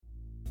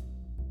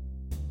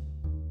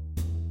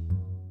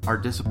Our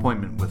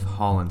disappointment with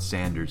Hall and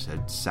Sanders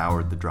had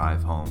soured the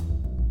drive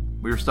home.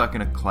 We were stuck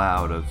in a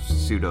cloud of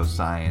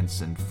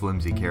pseudoscience and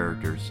flimsy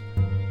characters,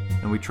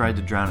 and we tried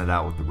to drown it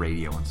out with the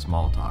radio and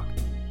small talk.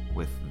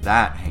 With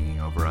that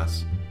hanging over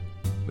us,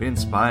 we didn't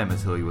spy him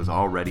until he was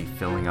already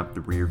filling up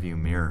the rearview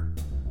mirror.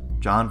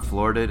 John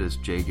floored it as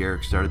Jay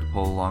Garrick started to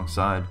pull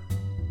alongside.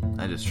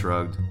 I just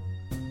shrugged.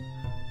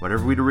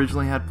 Whatever we'd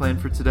originally had planned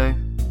for today,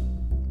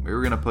 we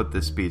were going to put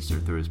this speedster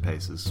through his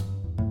paces.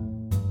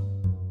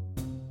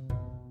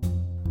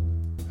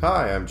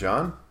 Hi, I'm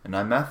John. And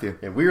I'm Matthew.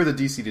 And we are the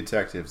DC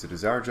Detectives. It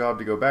is our job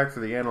to go back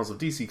through the annals of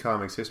DC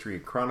Comics history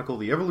and chronicle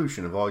the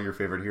evolution of all your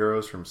favorite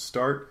heroes from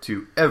start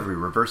to every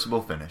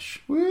reversible finish.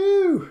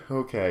 Woo!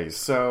 Okay,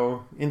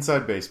 so,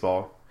 inside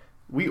baseball,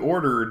 we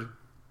ordered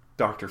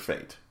Dr.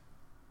 Fate.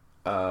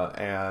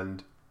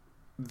 And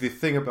the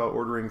thing about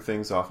ordering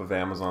things off of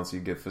Amazon so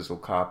you get physical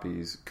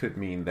copies could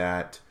mean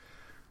that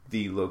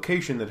the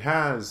location that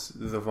has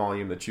the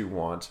volume that you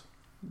want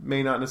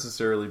may not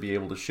necessarily be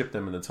able to ship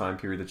them in the time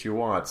period that you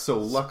want. So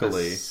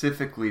luckily...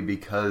 Specifically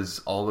because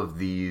all of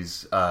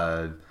these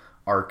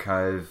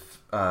archive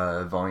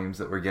volumes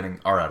that we're getting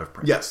are out of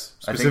print. Yes.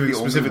 I think the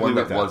only one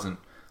that that wasn't,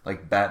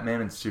 like Batman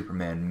and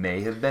Superman,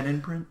 may have been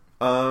in print.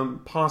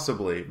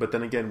 Possibly. But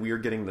then again, we are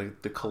getting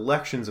the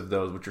collections of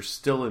those, which are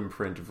still in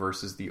print,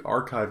 versus the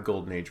archive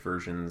Golden Age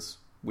versions,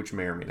 which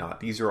may or may not.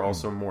 These are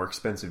also more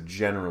expensive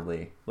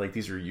generally. Like,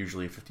 these are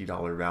usually a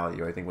 $50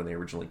 value. I think when they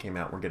originally came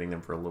out, we're getting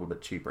them for a little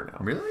bit cheaper now.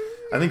 Really?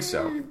 I think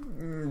so.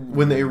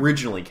 When they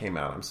originally came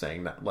out, I'm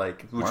saying that,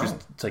 like, which was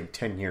like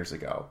 10 years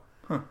ago.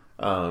 Huh.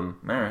 All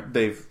right.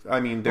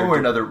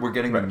 We're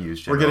getting them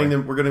used. Generally.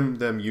 We're getting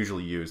them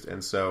usually used,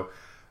 and so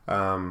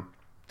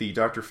the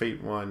Dr.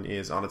 Fate one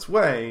is on its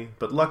way.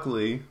 But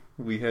luckily,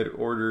 we had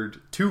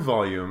ordered 2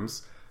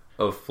 volumes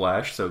of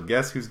Flash, so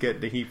guess who's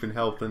getting a heaping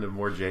helping of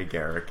more Jay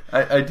Garrick.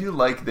 I do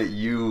like that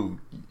you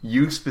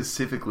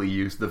specifically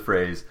used the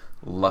phrase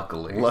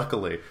luckily.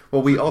 Luckily.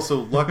 Well, we also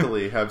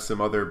luckily have some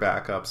other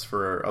backups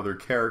for our other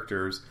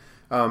characters.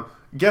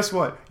 Guess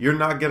what? You're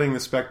not getting the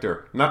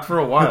Spectre. Not for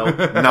a while.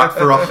 Not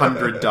for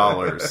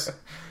 $100.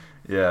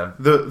 Yeah.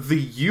 The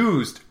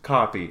used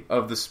copy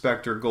of the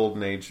Spectre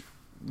Golden Age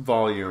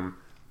volume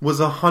was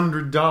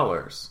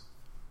 $100.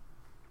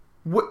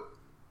 What?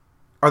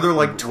 Are there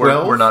like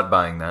 12? We're not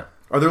buying that.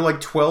 Are there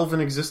like 12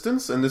 in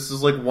existence? And this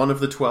is like one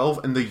of the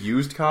 12? And the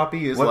used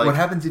copy is what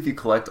happens if you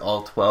collect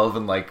all 12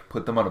 and like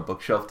put them on a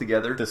bookshelf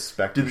together? The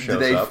Spectre shows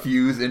up. Do they up.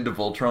 Fuse into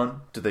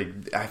Voltron?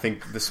 I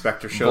think the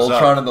Spectre shows Voltron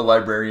up. Voltron and the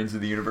Librarians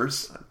of the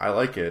Universe? I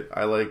like it.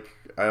 I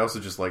also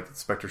just like that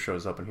Spectre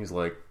shows up and he's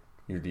like,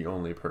 "You're the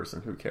only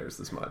person who cares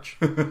this much."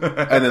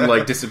 And then,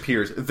 like,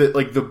 disappears.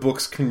 The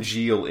books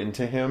congeal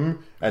into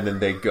him, and then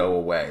they go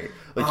away.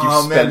 Like,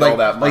 you spend all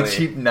that money. Like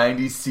cheap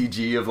 90s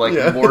CG of, like,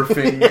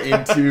 morphing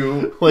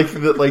into...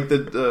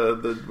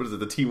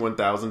 the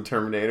T-1000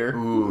 Terminator?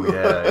 Ooh,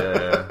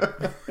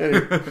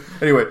 yeah.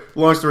 Anyway,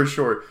 long story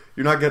short,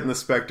 you're not getting the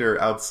Spectre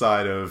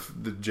outside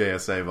of the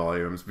JSA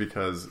volumes,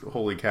 because,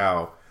 holy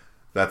cow,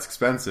 that's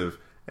expensive.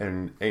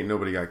 And ain't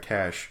nobody got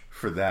cash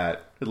for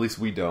that. At least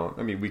we don't.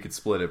 I mean, we could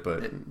split it,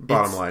 but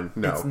bottom line,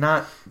 no. It's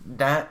not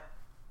that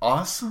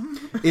awesome.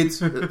 Let's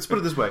put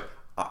it this way.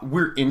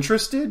 We're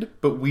interested,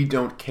 but we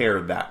don't care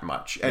that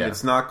much. And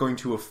it's not going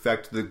to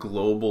affect the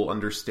global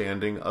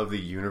understanding of the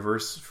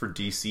universe for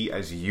DC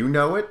as you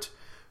know it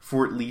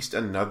for at least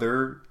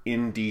another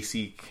in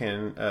DC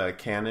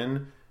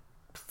canon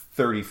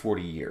 30,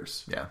 40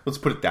 years. Yeah. Let's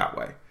put it that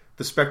way.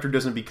 The Spectre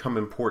doesn't become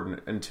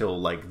important until,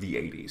 like, the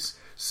 80s.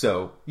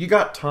 So, you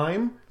got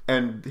time,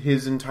 and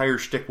his entire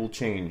shtick will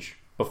change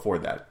before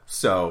that.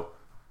 So,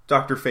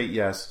 Dr. Fate,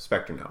 yes.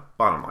 Spectre, no.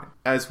 Bottom line.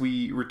 As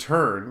we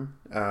return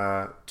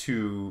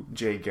to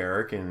Jay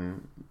Garrick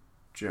and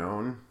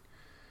Joan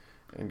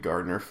and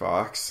Gardner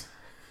Fox...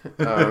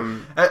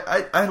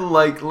 I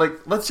like,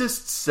 let's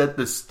just set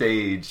the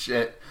stage,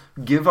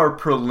 give our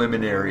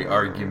preliminary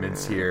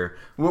arguments here.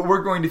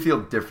 We're going to feel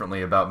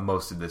differently about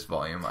most of this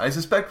volume. I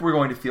suspect we're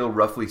going to feel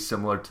roughly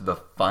similar to the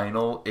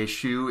final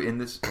issue in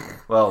this,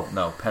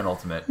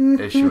 penultimate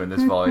issue in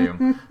this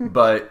volume.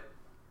 But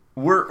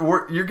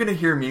you're going to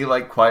hear me,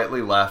 like,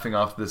 quietly laughing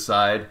off to the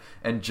side,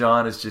 and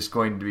John is just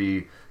going to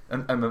be,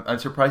 I'm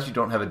surprised you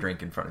don't have a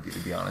drink in front of you, to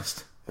be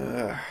honest.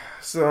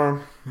 So,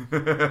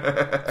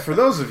 for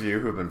those of you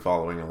who have been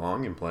following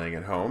along and playing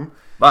at home...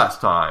 Last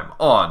time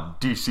on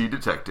DC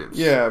Detectives.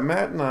 Yeah,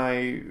 Matt and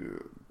I...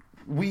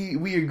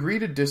 We agree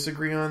to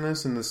disagree on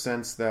this in the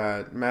sense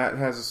that Matt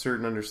has a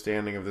certain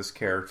understanding of this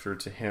character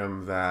to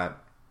him that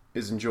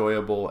is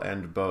enjoyable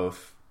and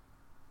both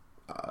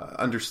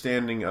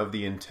understanding of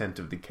the intent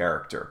of the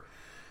character.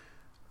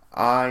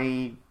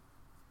 I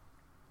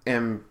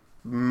am...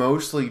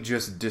 mostly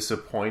just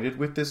disappointed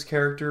with this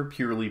character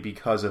purely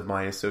because of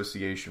my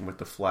association with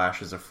The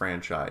Flash as a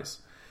franchise.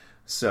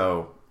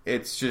 So,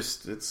 it's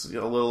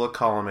a little of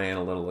column A and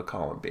a little of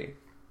column B.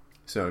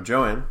 So,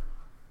 Joanne.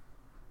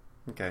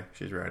 Okay,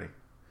 she's ready.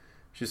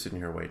 She's sitting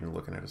here waiting,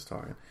 looking at us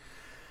talking.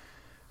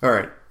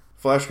 Alright.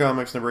 Flash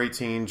Comics number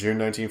 18, June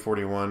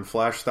 1941.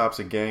 Flash stops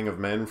a gang of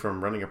men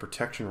from running a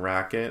protection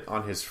racket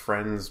on his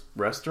friend's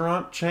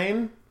restaurant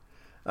chain.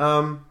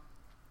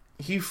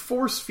 He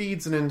force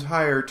feeds an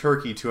entire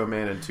turkey to a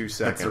man in 2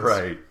 seconds. That's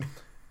right.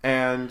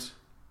 And,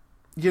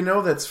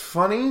 that's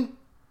funny,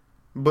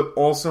 but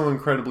also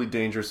incredibly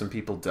dangerous, and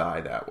people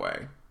die that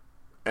way.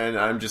 And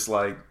I'm just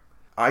like,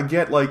 I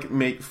get,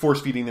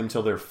 force feeding them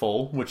till they're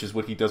full, which is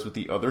what he does with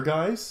the other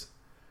guys.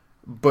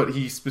 But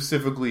he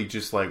specifically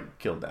just,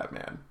 killed that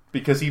man.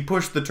 Because he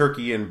pushed the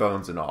turkey in,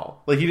 bones and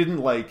all. He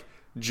didn't,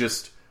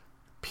 just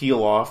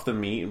peel off the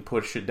meat and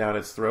push it down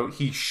its throat.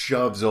 He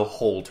shoves a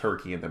whole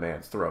turkey in the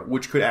man's throat,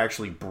 which could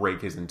actually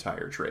break his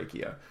entire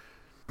trachea.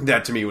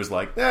 That, to me, was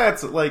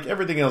that's,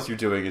 everything else you're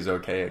doing is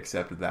okay,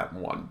 except that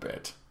one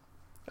bit.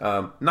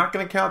 Not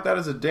going to count that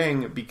as a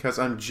ding, because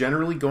I'm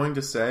generally going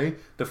to say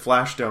the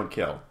Flash don't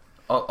kill.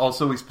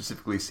 Also, we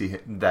specifically see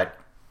that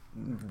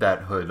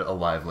Hood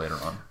alive later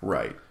on.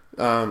 Right.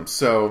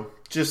 So,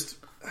 just...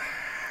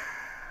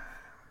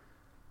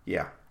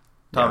 Yeah.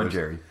 Tom and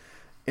Jerry.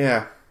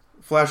 Yeah.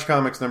 Flash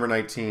Comics number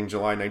 19,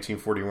 July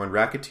 1941.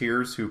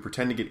 Racketeers who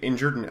pretend to get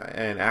injured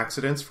in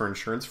accidents for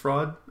insurance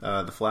fraud.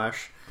 The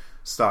Flash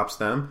stops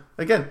them.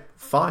 Again,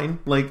 fine.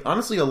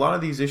 Honestly, a lot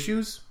of these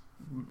issues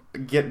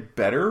get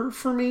better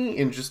for me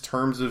in just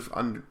terms of,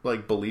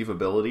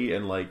 believability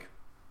and,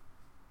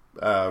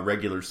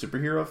 regular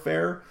superhero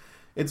fare.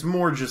 It's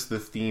more just the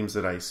themes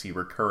that I see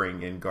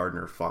recurring in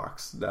Gardner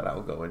Fox that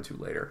I'll go into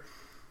later.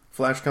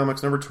 Flash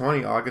Comics number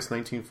 20, August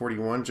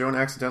 1941. Joan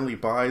accidentally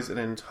buys an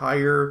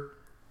entire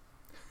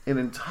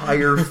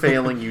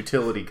failing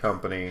utility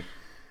company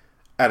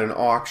at an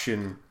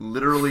auction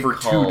for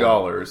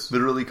 $2.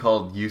 Literally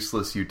called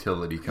Useless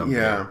Utility Company.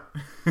 Yeah.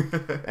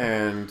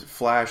 And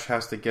Flash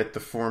has to get the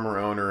former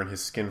owner and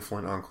his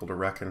skinflint uncle to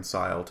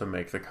reconcile to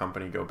make the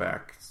company go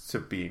back to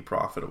being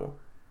profitable.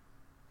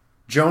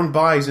 Joan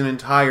buys an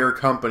entire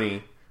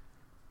company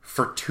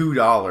for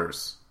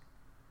 $2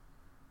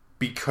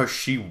 because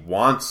she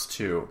wants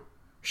to.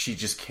 She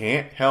just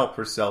can't help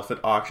herself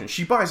at auction.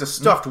 She buys a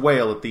stuffed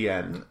whale at the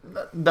end.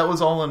 That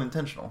was all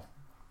unintentional.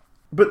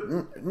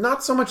 But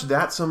not so much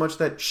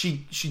that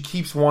she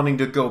keeps wanting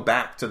to go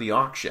back to the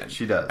auction.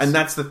 She does. And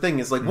that's the thing,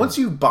 is once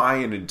you buy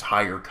an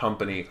entire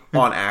company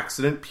on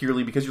accident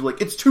purely because you're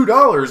it's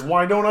 $2,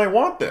 why don't I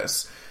want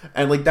this?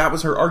 And that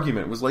was her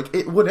argument, was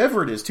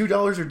whatever it is, $2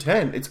 or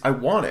 $10, I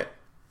want it.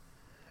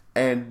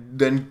 And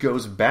then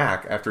goes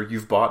back after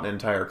you've bought an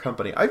entire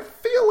company. I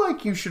feel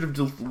like you should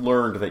have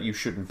learned that you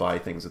shouldn't buy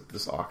things at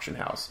this auction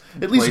house.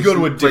 At least go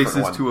to a different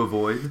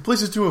one.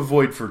 Places to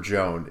avoid for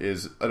Joan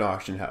is an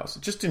auction house,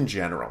 just in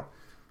general.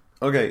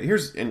 Okay,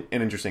 here's an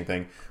interesting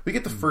thing. We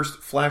get the first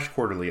Flash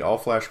Quarterly, All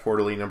Flash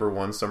Quarterly, number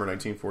 1, summer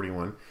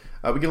 1941.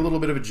 We get a little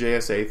bit of a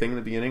JSA thing in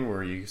the beginning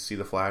where you see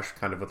the Flash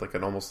kind of with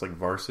an almost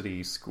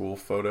varsity school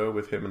photo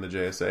with him in the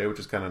JSA, which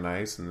is kind of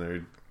nice, and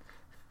they're...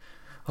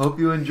 Hope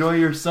you enjoy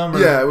your summer.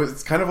 Yeah,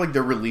 it's kind of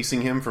they're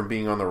releasing him from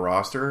being on the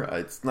roster.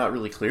 It's not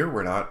really clear.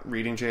 We're not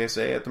reading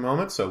JSA at the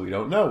moment, so we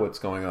don't know what's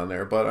going on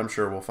there, but I'm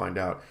sure we'll find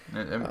out.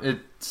 It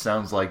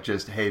sounds like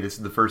just, hey, this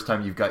is the first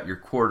time you've got your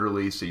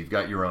quarterly, so you've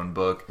got your own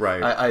book.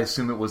 Right. I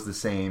assume it was the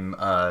same...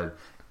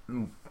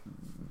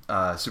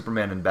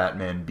 Superman and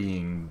Batman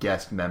being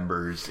guest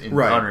members,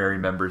 honorary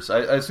members. I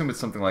assume it's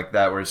something like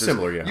that, where it's just,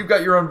 similar. Yeah, you've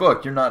got your own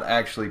book. You're not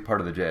actually part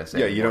of the JSA.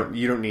 Yeah,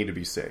 you don't need to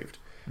be saved.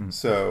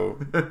 So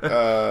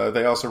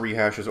they also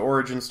rehash his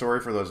origin story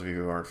for those of you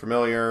who aren't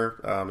familiar.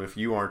 If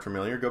you aren't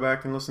familiar, go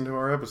back and listen to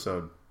our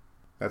episode.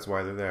 That's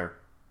why they're there.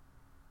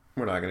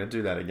 We're not going to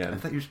do that again. I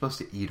thought you were supposed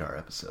to eat our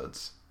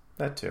episodes.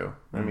 That too.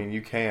 I mean,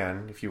 you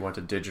can if you want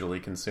to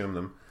digitally consume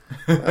them.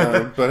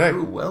 But hey,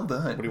 ooh, well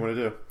done. What do you want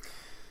to do?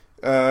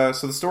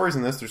 So the stories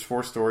in this, there's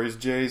 4 stories.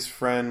 Jay's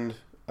friend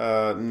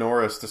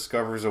Norris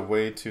discovers a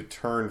way to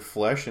turn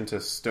flesh into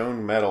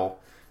stone metal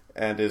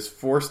and is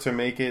forced to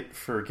make it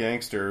for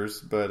gangsters,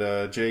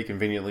 but Jay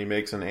conveniently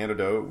makes an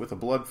antidote with a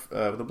blood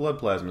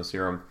plasma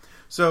serum.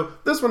 So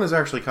this one is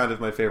actually kind of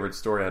my favorite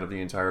story out of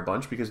the entire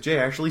bunch, because Jay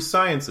actually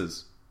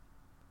sciences.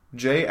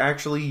 Jay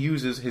actually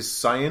uses his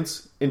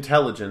science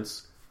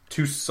intelligence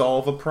to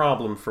solve a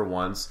problem for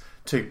once,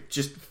 to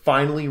just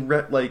finally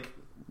make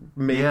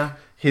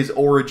his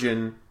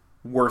origin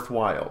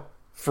worthwhile.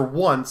 For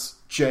once,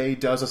 Jay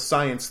does a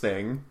science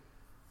thing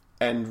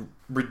and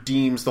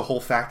redeems the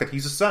whole fact that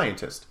he's a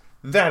scientist.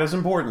 That is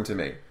important to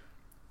me.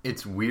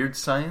 It's weird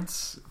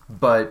science,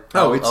 but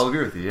I'll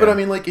agree with you. Yeah. But I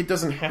mean, it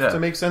doesn't have to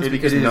make sense,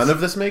 because none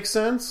of this makes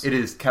sense. It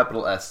is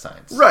capital S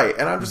science. Right,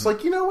 and I'm just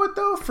you know what,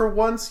 though? For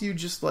once, you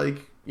just,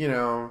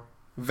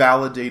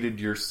 validated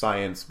your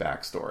science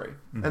backstory.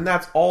 Mm-hmm. And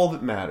that's all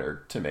that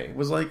mattered to me.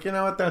 Was you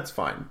know what, that's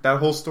fine. That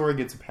whole story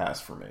gets a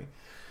pass for me.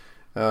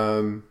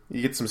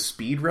 You get some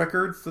speed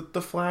records that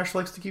the Flash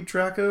likes to keep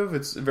track of.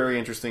 It's very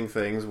interesting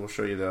things. We'll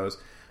show you those.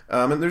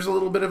 And there's a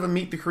little bit of a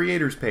Meet the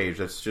Creators page.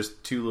 That's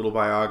just 2 little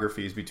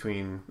biographies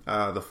between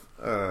Gardner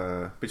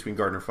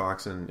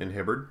Fox and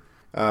Hibbard.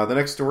 The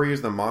next story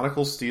is the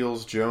Monocle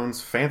steals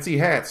Jones' fancy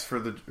hats for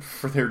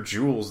their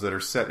jewels that are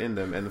set in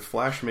them, and the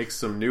Flash makes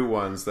some new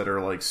ones that are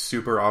like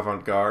super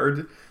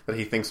avant-garde that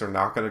he thinks are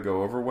not going to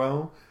go over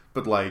well,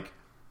 but like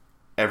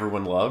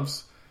everyone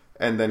loves.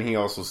 And then he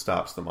also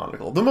stops the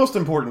Monocle. The most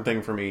important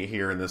thing for me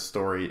here in this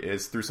story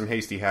is through some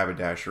hasty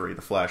haberdashery,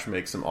 the Flash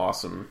makes some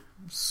awesome,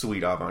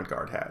 sweet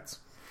avant-garde hats.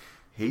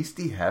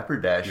 Hasty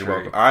haberdashery.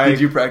 You're welcome.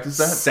 Did you practice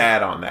that?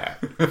 Sat on that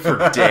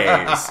for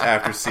days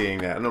after seeing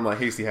that, and I'm like,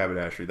 hasty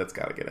haberdashery, that's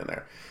got to get in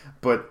there.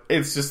 But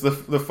it's just the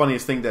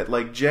funniest thing that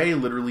like Jay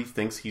literally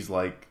thinks he's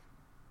like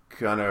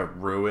gonna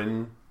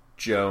ruin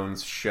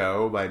Jones'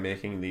 show by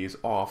making these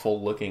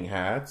awful looking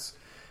hats,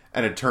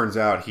 and it turns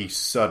out he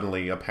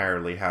suddenly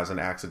apparently has an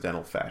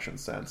accidental fashion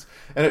sense,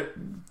 and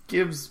it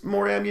gives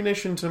more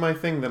ammunition to my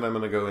thing that I'm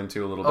going to go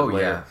into a little bit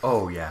later.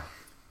 Oh yeah.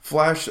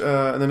 Flash, in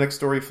the next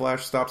story,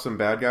 Flash stops some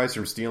bad guys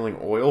from stealing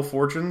oil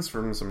fortunes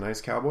from some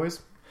nice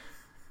cowboys.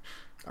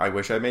 I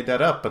wish I made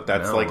that up, but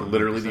that's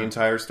literally 100%. The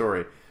entire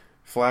story.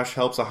 Flash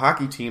helps a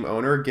hockey team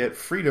owner get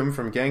freedom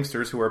from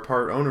gangsters who are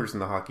part owners in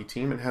the hockey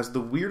team and has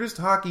the weirdest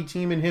hockey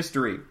team in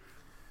history.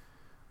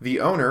 The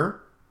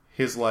owner,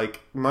 his,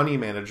 money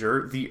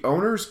manager, the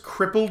owner's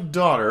crippled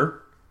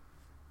daughter,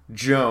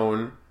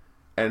 Joan,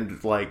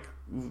 and,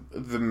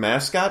 the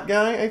mascot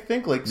guy, I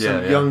think?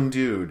 Some young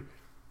dude.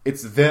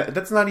 It's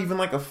that's not even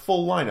a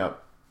full lineup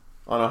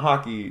on a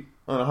hockey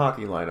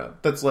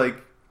lineup. That's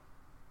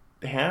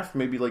half,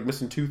 maybe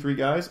missing 2-3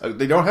 guys.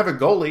 They don't have a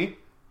goalie.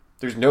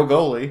 There's no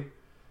goalie.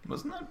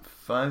 Wasn't that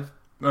 5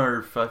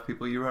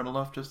 people you rattled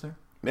off just there?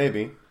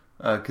 Maybe.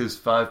 Because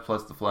 5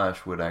 plus the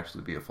Flash would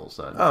actually be a full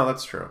side. Oh,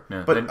 that's true.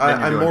 Yeah. But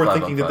I'm more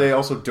thinking that they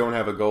also don't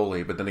have a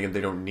goalie, but then again, they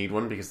don't need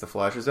one because the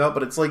Flash is out.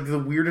 But it's the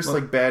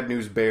weirdest, Bad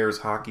News Bears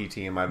hockey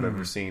team I've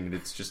ever seen.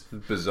 It's just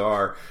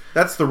bizarre.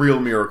 That's the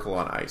real Miracle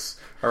on Ice.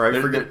 All right,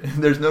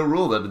 there's no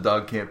rule that a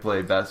dog can't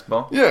play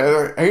basketball. Yeah,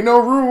 there ain't no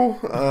rule.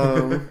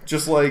 I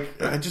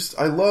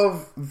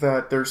love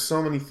that there's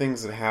so many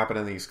things that happen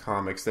in these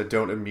comics that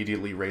don't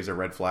immediately raise a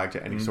red flag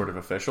to any sort of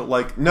official.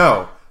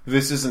 No.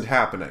 This isn't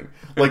happening.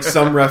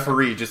 Some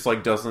referee just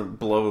doesn't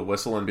blow a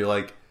whistle and be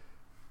like,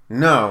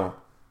 no,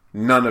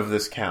 none of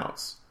this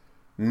counts.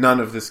 None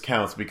of this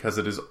counts because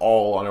it is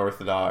all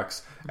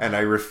unorthodox, and I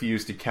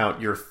refuse to count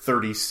your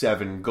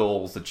 37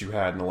 goals that you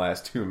had in the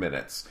last 2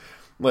 minutes.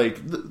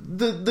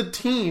 The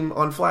team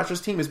on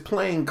Flash's team is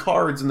playing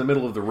cards in the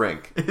middle of the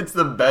rink. It's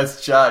the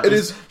best shot. It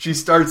is. She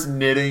starts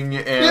knitting,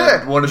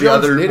 and one of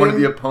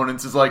the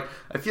opponents is like,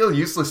 "I feel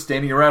useless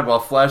standing around while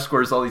Flash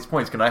scores all these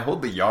points. Can I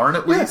hold the yarn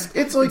at least?"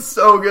 It's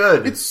so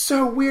good. It's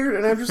so weird,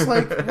 and I'm just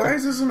why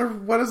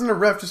doesn't a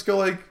ref just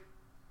go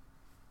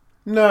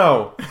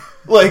no,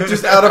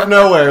 just out of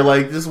nowhere,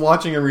 just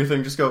watching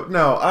everything, just go,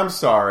 no, I'm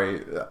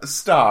sorry,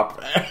 stop,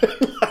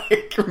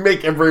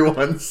 make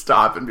everyone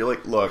stop and be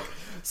look.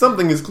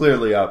 Something is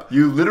clearly up.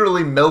 You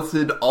literally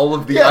melted all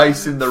of the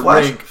ice in the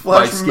rink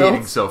by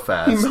skating so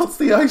fast. He melts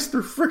the ice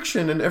through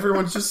friction, and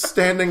everyone's just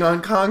standing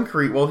on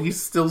concrete while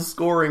he's still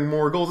scoring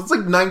more goals. It's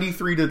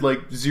 93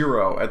 to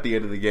 0 at the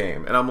end of the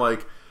game. And I'm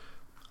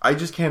I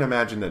just can't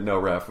imagine that no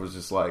ref was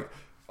just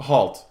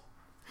halt.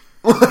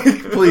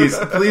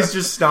 Please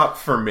just stop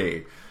for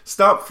me.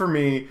 Stop for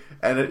me,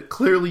 and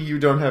clearly you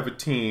don't have a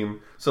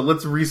team, so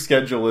let's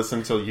reschedule this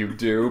until you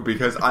do,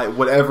 because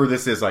whatever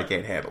this is, I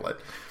can't handle it.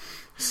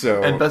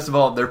 So, and best of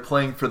all, they're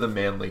playing for the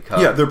Manly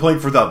Cup. Yeah, they're playing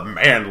for the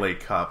Manly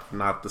Cup,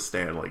 not the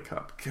Stanley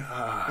Cup.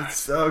 God, it's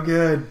so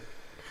good.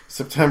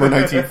 September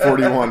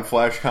 1941,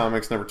 Flash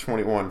Comics number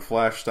 21.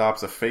 Flash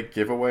stops a fake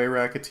giveaway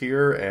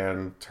racketeer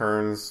and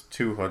turns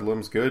 2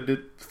 hoodlums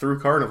good through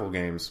carnival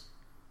games.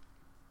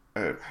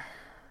 I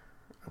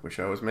wish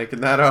I was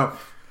making that up.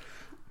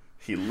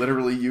 He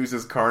literally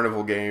uses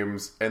carnival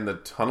games and the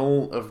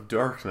Tunnel of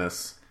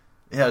Darkness.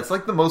 Yeah, it's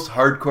the most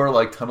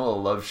hardcore, Tunnel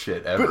of Love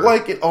shit ever.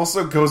 But, it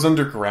also goes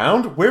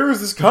underground? Where is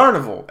this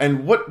carnival?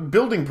 And what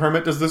building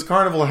permit does this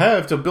carnival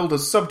have to build a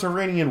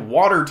subterranean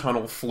water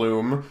tunnel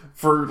flume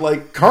for,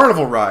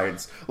 carnival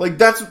rides?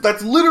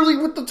 That's literally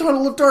what the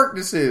Tunnel of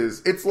Darkness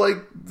is. It's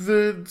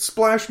the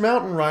Splash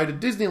Mountain ride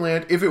at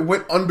Disneyland if it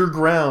went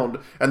underground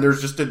and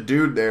there's just a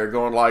dude there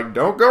going,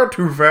 don't go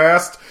too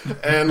fast.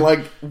 And,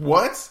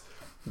 what?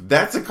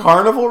 That's a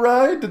carnival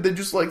ride? Did they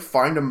just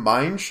find a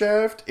mine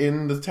shaft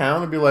in the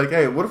town and be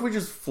hey, what if we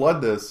just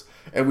flood this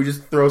and we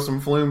just throw some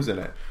flumes in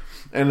it?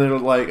 And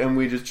it'll and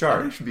we just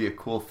charge. That should be a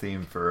cool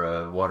theme for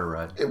a water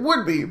ride. It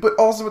would be, but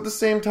also at the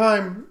same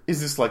time,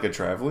 is this a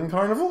traveling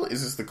carnival?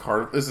 Is this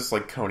is this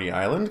Coney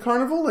Island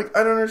carnival?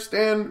 I don't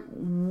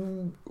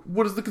understand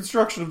what is the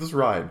construction of this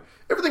ride.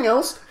 Everything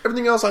else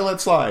I let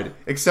slide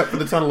except for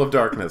the Tunnel of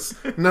Darkness.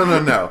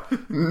 No.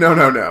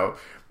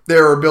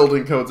 There are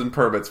building codes and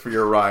permits for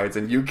your rides,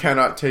 and you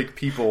cannot take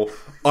people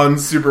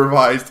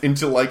unsupervised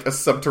into, a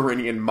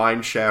subterranean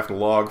mineshaft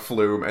log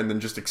flume and then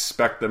just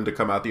expect them to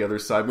come out the other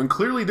side, when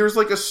clearly there's,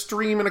 a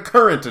stream and a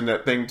current in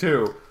that thing,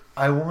 too.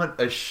 I want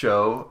a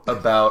show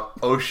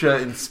about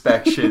OSHA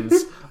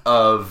inspections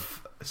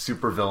of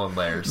supervillain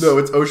lairs. No,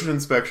 it's ocean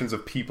inspections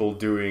of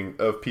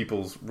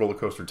people's roller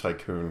coaster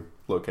tycoon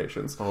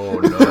locations. Oh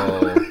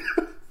no!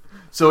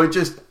 So it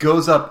just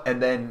goes up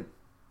and then,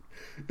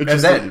 It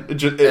then it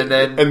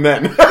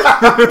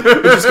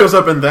just goes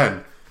up and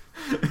then.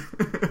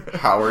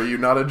 How are you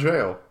not in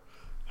jail?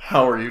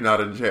 How are you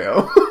not in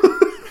jail?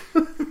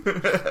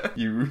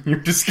 You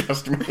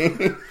disgust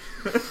me.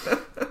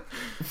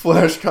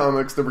 Flash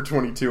Comics number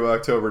 22,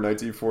 October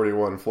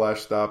 1941.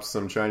 Flash stops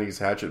some Chinese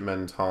hatchet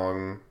men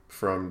Tong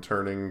from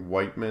turning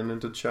white men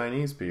into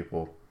Chinese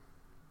people.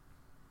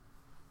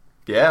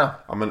 Yeah.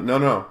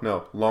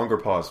 No. Longer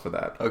pause for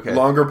that. Okay.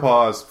 Longer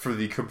pause for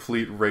the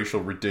complete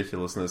racial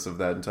ridiculousness of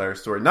that entire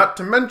story. Not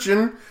to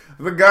mention,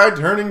 the guy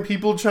turning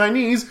people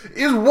Chinese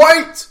is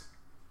white!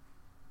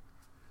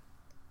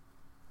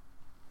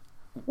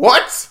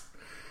 What?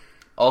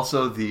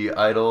 Also, the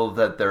idol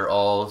that they're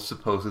all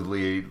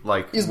supposedly,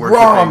 like, Is worshiping...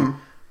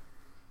 Grom.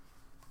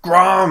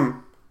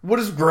 Grom. What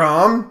is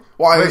Grom?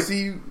 Why is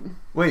he...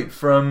 Wait,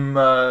 from...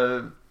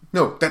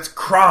 No, that's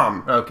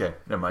Crom. Okay,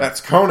 never mind.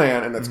 That's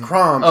Conan, and that's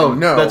Crom. Oh,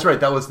 no. That's right,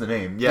 that was the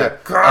name. Yeah.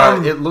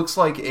 Grom. It looks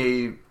like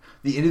the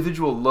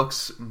individual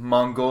looks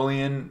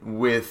Mongolian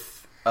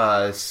with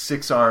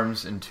 6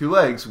 arms and 2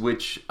 legs,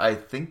 which I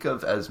think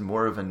of as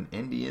more of an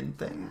Indian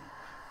thing.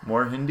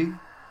 More Hindi.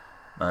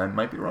 I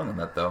might be wrong on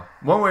that, though.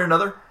 One way or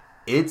another,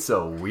 it's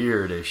a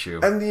weird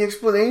issue. And the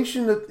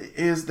explanation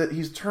is that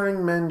he's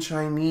turning men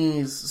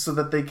Chinese so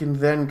that they can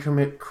then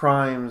commit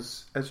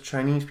crimes as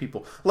Chinese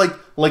people. Like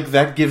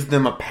that gives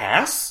them a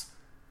pass?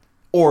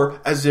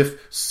 Or as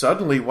if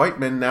suddenly white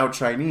men, now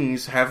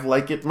Chinese, have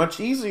it much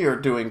easier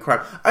doing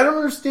crime. I don't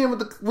understand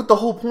what the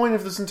whole point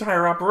of this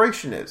entire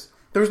operation is.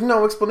 There's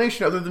no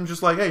explanation other than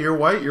just hey, you're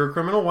white, you're a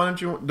criminal, don't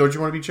you want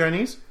to be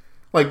Chinese?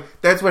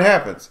 That's what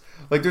happens.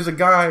 There's a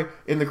guy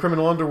in the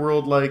criminal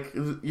underworld, what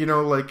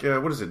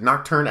is it,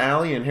 Nocturne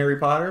Alley in Harry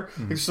Potter?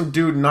 There's some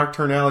dude in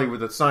Nocturne Alley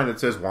with a sign that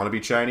says, "Want to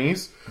be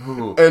Chinese?"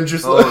 Ooh. And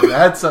just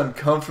that's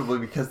uncomfortable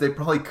because they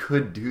probably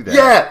could do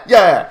that.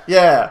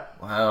 Yeah.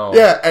 Wow.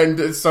 Yeah,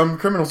 and some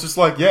criminals just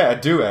yeah, I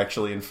do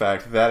actually, in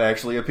fact, that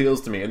actually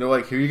appeals to me. And they're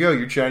like, here you go,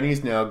 you're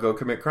Chinese now, go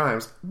commit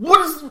crimes. What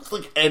is,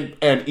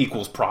 and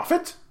equals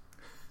profit?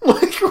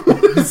 What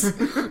is,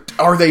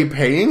 are they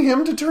paying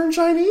him to turn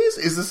Chinese?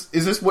 Is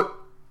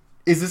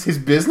this his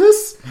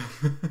business?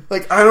 I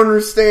don't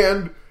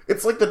understand.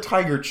 It's like the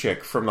tiger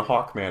chick from the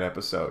Hawkman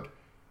episode.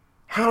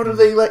 How do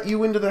they let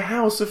you into the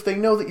house if they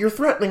know that you're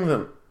threatening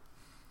them?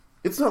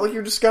 It's not like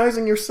you're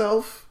disguising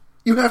yourself.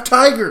 You have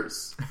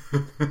tigers.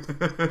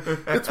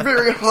 It's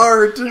very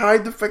hard to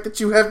hide the fact that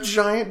you have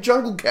giant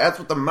jungle cats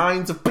with the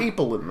minds of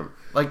people in them.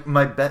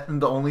 My bet, and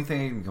the only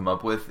thing I can come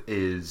up with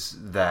is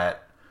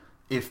that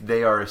if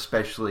they are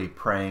especially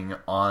preying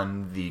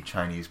on the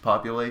Chinese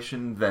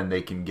population, then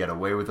they can get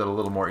away with it a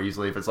little more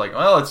easily. If it's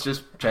it's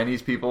just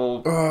Chinese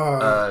people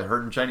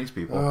hurting Chinese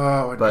people.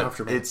 But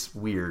it's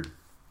weird.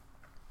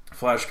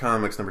 Flash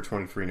Comics number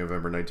 23,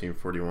 November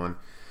 1941.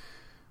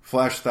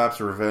 Flash stops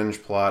a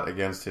revenge plot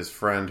against his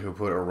friend who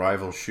put a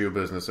rival shoe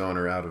business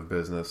owner out of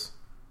business.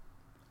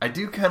 I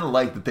do kind of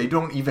like that they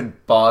don't even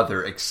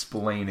bother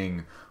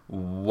explaining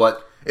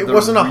what... It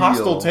wasn't a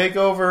hostile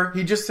takeover.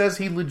 He just says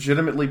he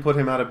legitimately put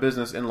him out of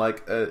business in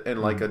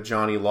a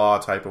Johnny Law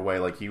type of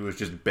way. He was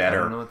just better.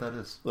 I don't know what that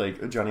is.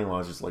 Johnny Law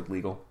is just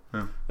legal.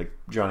 Huh.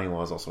 Johnny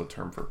Law is also a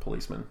term for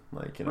policeman.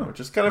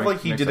 Just kind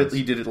of he did it.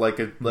 He did it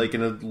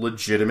in a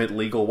legitimate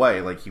legal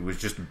way. He was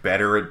just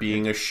better at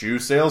being a shoe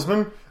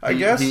salesman. I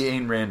guess he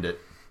Ayn Rand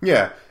it.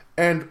 Yeah,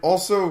 and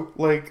also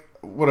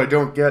what I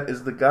don't get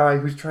is the guy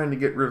who's trying to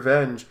get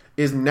revenge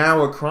is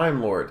now a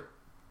crime lord.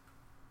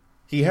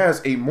 He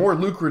has a more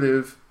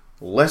lucrative,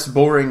 less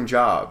boring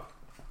job.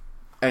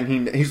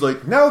 And he's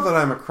like, now that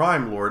I'm a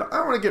crime lord,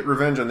 I want to get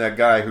revenge on that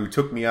guy who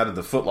took me out of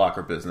the Foot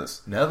Locker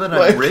business. Now that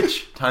I'm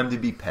rich, time to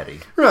be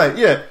petty. Right,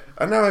 yeah.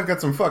 And now I've got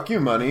some fuck you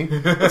money.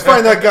 Let's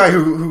find that guy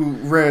who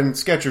ran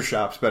Skechers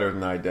shops better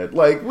than I did.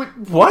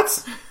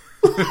 What?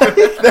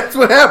 That's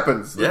what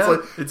happens. Yeah,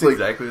 it's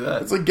exactly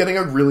that. It's like getting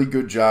a really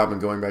good job and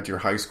going back to your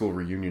high school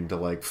reunion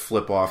to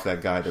flip off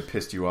that guy that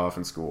pissed you off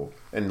in school,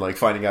 and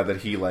finding out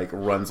that he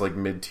runs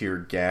mid-tier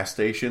gas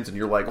stations, and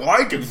you're like, well,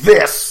 I did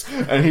this,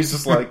 and he's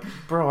just like,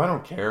 bro, I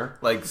don't care.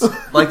 Like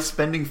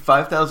spending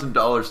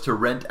 $5,000 to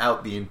rent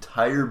out the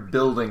entire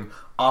building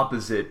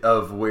opposite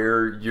of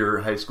where your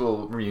high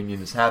school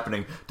reunion is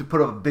happening to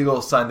put up a big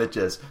old sign that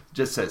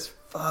just says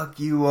 "fuck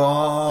you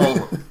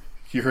all."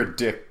 You're a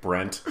dick,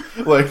 Brent.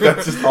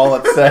 That's just all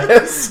it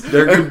says.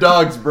 They're good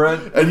dogs,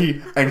 Brent.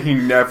 And he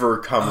never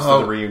comes to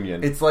the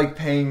reunion. It's like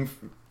paying,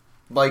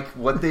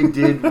 what they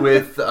did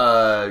with,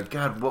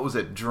 God, what was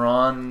it?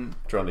 Drawn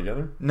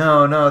Together?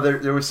 No,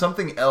 there was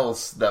something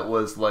else that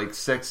was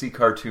sexy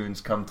cartoons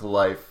come to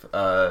life.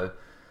 I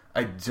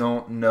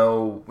don't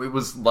know. It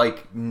was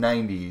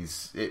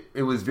 90s.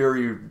 It was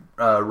very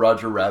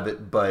Roger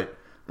Rabbit, but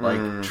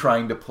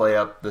trying to play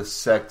up the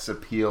sex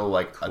appeal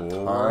a ton,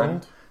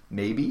 World?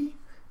 Maybe.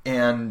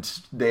 And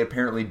they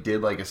apparently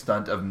did a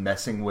stunt of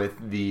messing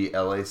with the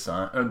LA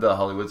sign or the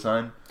Hollywood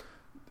sign.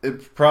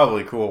 It's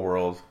probably Cool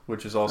World,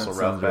 which is also That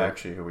Ralph sounds right.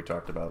 Bakshi, who we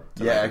talked about.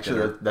 Yeah, tonight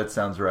actually, together. that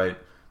sounds right.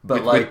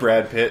 But With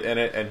Brad Pitt in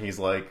it, and he's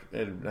like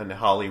in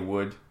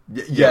Hollywood.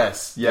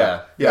 Yes,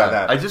 yeah.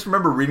 That. I just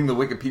remember reading the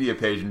Wikipedia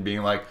page and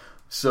being like,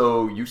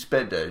 so you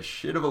spent a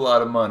shit of a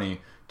lot of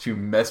money to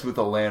mess with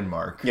a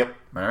landmark. Yep.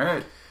 All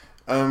right.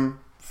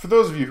 For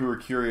those of you who are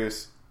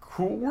curious,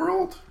 Cool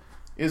World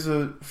is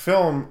a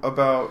film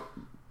about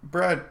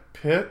Brad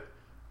Pitt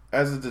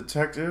as a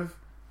detective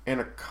in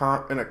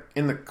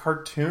the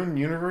cartoon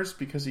universe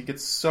because he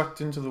gets sucked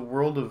into the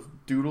world of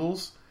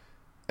doodles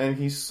and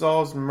he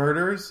solves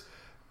murders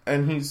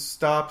and he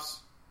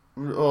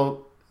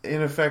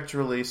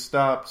ineffectually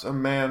stops a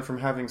man from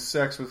having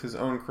sex with his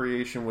own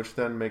creation, which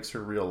then makes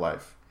her real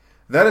life.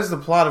 That is the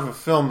plot of a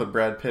film that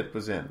Brad Pitt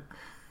was in.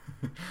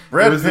 It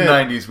was the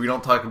 90s. We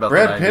don't talk about the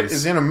 90s. Brad Pitt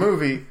is in a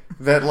movie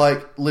that,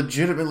 like,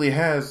 legitimately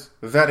has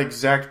that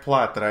exact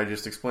plot that I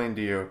just explained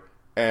to you,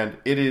 and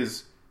it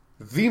is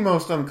the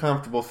most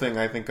uncomfortable thing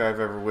I think I've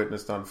ever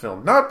witnessed on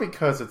film. Not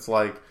because it's,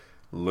 like,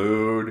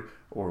 lewd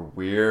or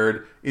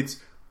weird. It's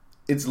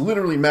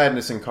literally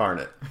madness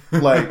incarnate.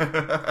 Like,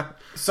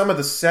 some of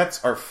the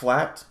sets are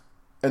flat,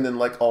 and then,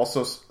 like,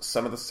 also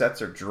some of the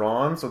sets are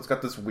drawn, so it's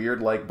got this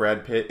weird, like,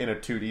 Brad Pitt in a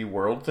 2D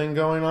world thing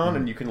going on,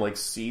 and you can, like,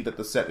 see that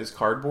the set is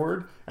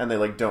cardboard, and they,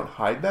 like, don't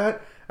hide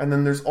that. And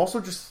then there's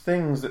also just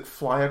things that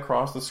fly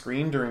across the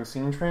screen during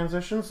scene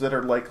transitions that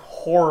are, like,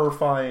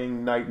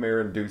 horrifying,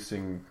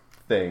 nightmare-inducing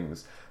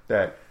things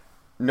that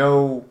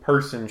no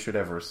person should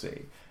ever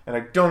see. And I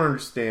don't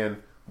understand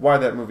why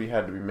that movie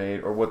had to be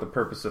made or what the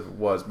purpose of it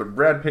was. But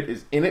Brad Pitt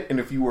is in it, and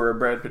if you were a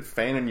Brad Pitt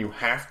fan and you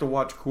have to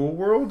watch Cool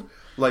World,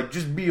 like,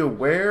 just be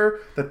aware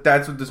that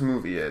that's what this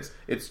movie is.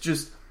 It's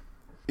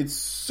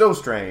so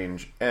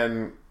strange.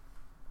 And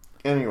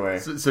anyway.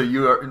 So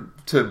you are,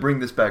 to bring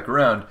this back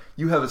around,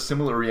 you have a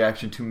similar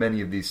reaction to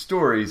many of these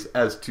stories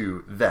as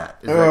to that.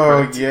 Is that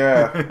correct?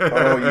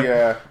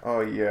 Yeah.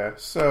 Oh, yeah.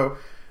 So,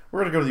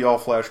 we're going to go to the All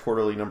Flash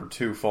Quarterly number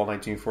 2, fall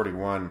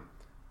 1941.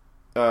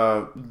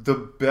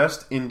 The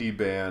best indie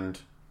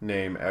band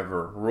name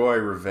ever, Roy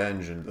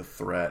Revenge and The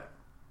Threat.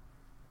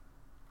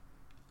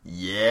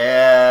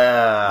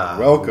 Yeah.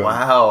 Welcome.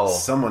 Wow.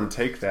 Someone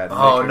take that. And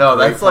Oh make a no,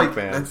 great that's punk like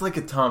band. that's like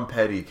a Tom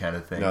Petty kind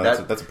of thing. No, that's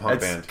a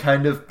punk band. That's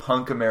kind of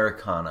punk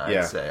Americana, Yeah.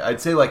 I'd say. I'd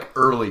say like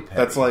early Petty.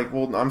 That's like,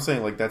 well, I'm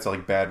saying like that's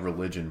like Bad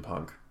Religion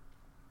punk.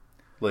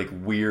 Like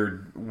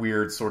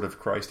weird sort of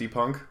Christy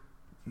punk.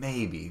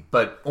 Maybe,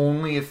 but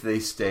only if they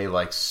stay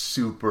like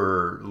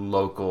super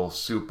local,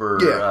 super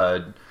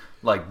Yeah.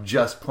 like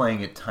just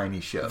playing at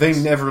tiny shows. They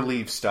never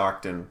leave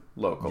Stockton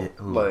local. Yeah,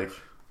 ooh. Like,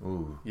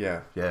 Ooh,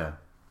 yeah. yeah.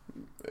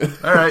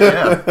 All right,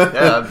 yeah.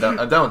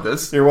 I'm done with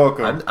this. You're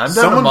welcome. I'm done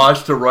Someone-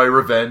 homage to Roy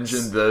Revenge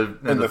and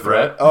the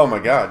threat. Oh my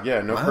god,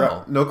 yeah. No,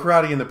 Wow. no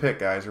karate in the pit,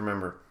 guys,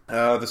 remember.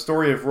 The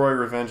story of Roy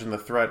Revenge and the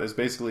Threat is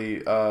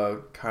basically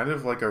kind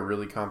of like a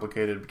really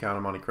complicated Count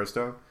of Monte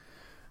Cristo.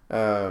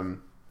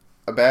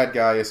 A bad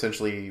guy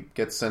essentially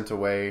gets sent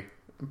away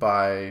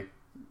by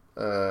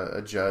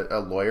a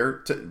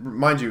lawyer.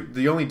 Mind you,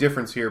 the only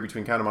difference here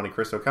between Count of Monte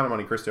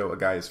Cristo, a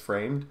guy is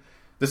framed.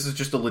 This is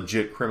just a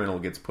legit criminal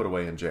gets put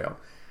away in jail.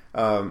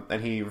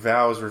 And he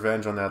vows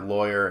revenge on that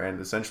lawyer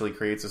and essentially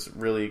creates this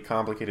really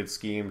complicated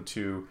scheme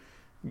to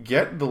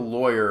get the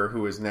lawyer,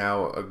 who is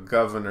now a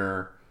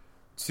governor,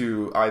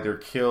 to either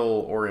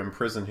kill or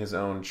imprison his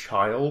own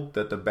child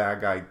that the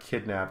bad guy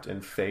kidnapped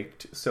and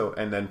faked,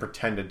 and then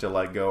pretended to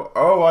like go,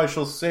 oh, I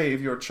shall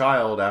save your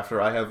child after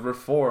I have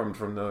reformed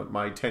from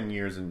my 10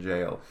 years in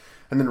jail,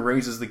 and then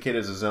raises the kid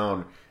as his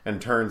own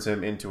and turns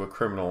him into a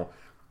criminal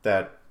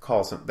that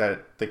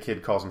the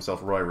kid calls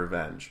himself Roy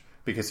Revenge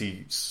because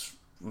he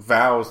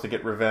vows to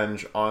get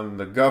revenge on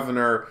the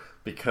governor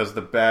because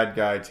the bad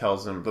guy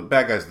tells him, the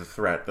bad guy's the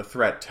threat. The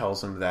threat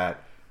tells him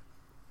that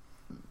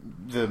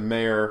the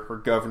mayor or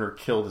governor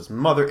killed his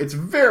mother. It's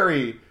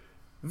very,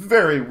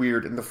 very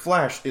weird, and the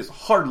Flash is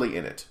hardly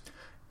in it.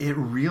 It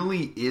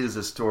really is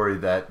a story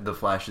that the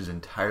Flash is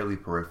entirely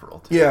peripheral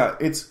to. Yeah,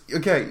 it's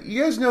okay.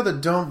 You guys know the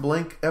Don't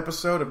Blink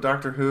episode of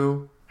Doctor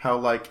Who? How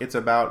like it's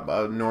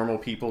about normal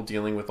people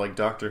dealing with like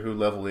Doctor Who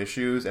level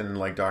issues, and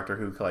like Doctor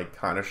Who like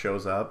kind of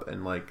shows up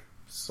and like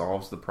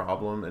solves the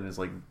problem and is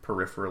like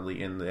peripherally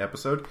in the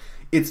episode.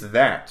 It's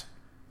that.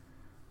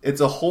 It's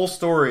a whole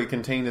story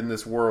contained in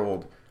this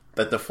world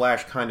that the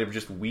Flash kind of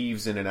just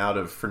weaves in and out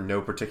of for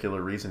no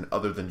particular reason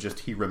other than just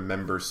he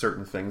remembers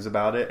certain things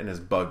about it and is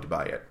bugged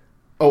by it.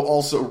 Oh,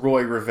 also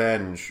Roy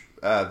Revenge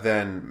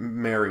then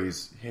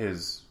marries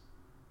his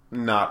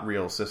not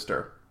real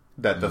sister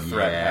that the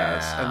threat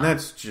has. And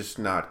that's just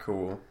not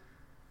cool.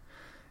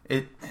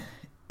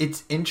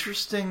 It's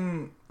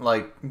interesting,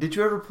 like, did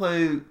you ever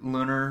play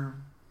Lunar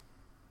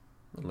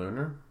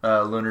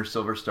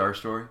Silver Star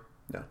Story?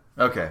 No.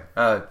 Okay.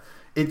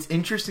 It's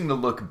interesting to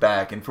look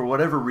back, and for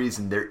whatever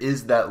reason, there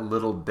is that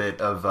little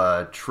bit of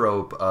a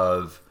trope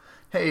of,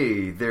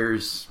 hey,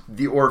 there's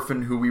the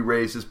orphan who we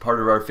raise as part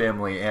of our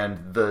family,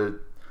 and the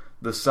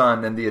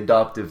son and the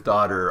adoptive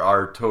daughter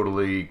are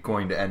totally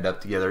going to end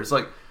up together. It's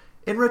like,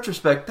 in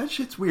retrospect, that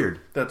shit's weird.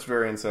 That's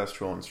very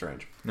ancestral and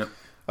strange. Yep.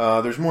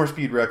 There's more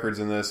speed records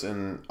in this,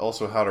 and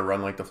also how to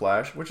run like the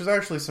Flash, which is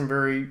actually some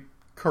very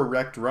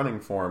correct running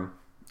form.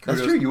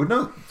 That's true. You would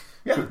know.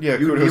 Yeah,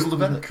 You would be able to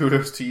vet it.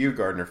 kudos to you,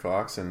 Gardner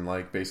Fox, and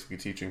like basically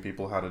teaching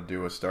people how to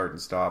do a start and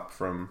stop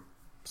from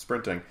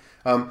sprinting.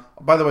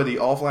 By the way, the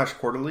All Flash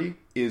Quarterly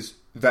is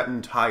that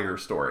entire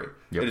story.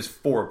 Yep. It is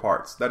 4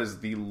 parts. That is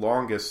the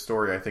longest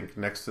story, I think,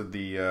 next to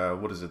the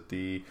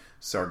the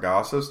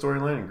Sargasso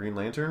storyline in Green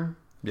Lantern.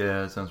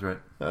 Yeah, that sounds right.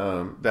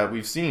 That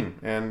we've seen,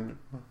 and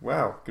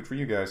wow, good for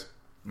you guys.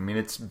 I mean,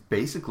 it's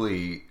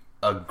basically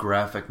a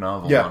graphic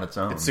novel on its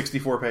own. It's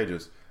 64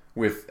 pages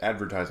with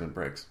advertisement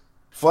breaks.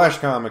 Flash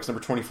Comics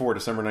number 24,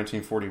 December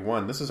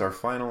 1941. This is our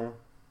final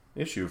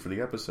issue for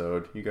the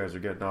episode. You guys are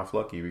getting off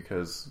lucky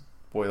because,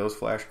 boy, those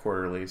Flash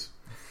quarterlies.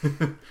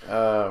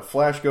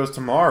 Flash goes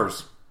to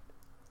Mars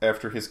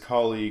after his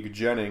colleague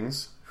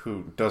Jennings,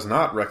 who does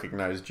not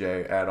recognize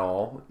Jay at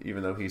all,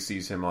 even though he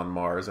sees him on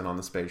Mars and on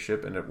the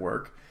spaceship and at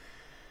work,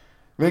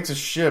 makes a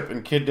ship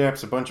and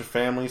kidnaps a bunch of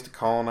families to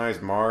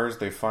colonize Mars.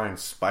 They find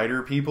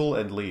spider people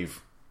and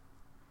leave.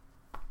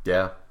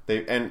 Yeah.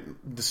 And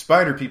the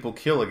spider people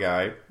kill a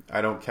guy.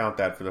 I don't count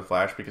that for the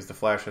Flash because the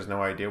Flash has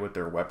no idea what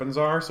their weapons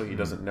are, so he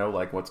doesn't know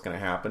like what's going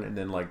to happen, and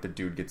then like the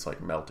dude gets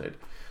like melted.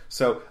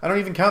 So I don't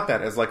even count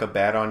that as like a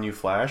bad on you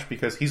Flash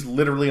because he's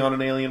literally on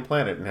an alien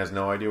planet and has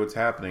no idea what's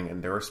happening,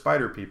 and there are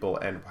spider people,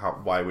 and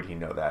why would he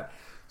know that?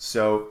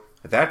 So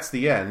that's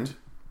the end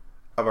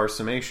of our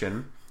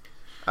summation.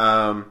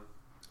 I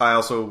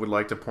also would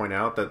like to point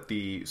out that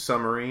the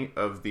summary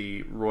of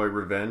the Roy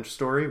Revenge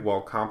story,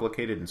 while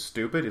complicated and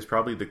stupid, is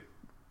probably the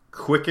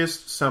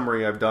quickest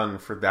summary I've done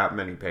for that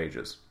many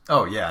pages.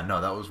 Oh, yeah.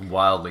 No, that was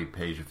wildly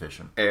page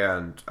efficient.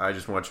 And I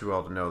just want you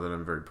all to know that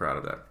I'm very proud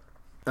of that.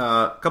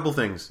 A couple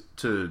things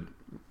to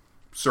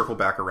circle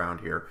back around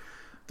here.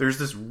 There's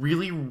this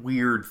really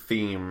weird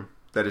theme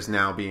that is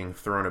now being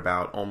thrown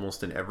about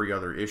almost in every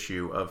other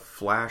issue of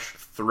Flash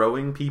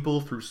throwing people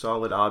through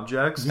solid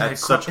objects at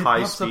such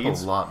high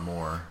speeds. Up a lot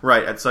more.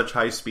 Right, at such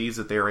high speeds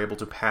that they are able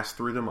to pass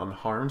through them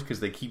unharmed because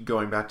they keep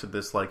going back to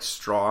this like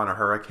straw in a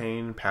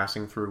hurricane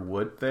passing through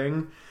wood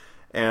thing.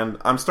 And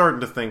I'm starting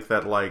to think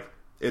that like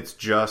it's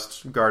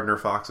just Gardner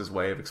Fox's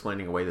way of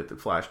explaining away that the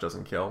Flash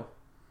doesn't kill.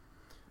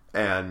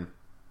 And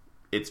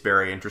it's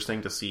very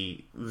interesting to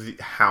see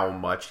how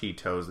much he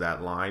toes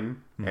that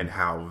line and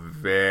how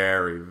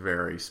very,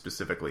 very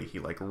specifically he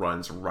like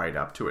runs right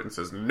up to it and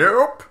says,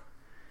 "Nope,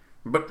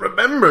 but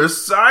remember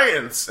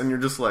science." And you're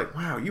just like,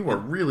 wow, you are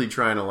really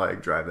trying to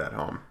like drive that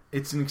home.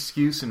 It's an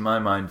excuse in my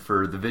mind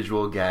for the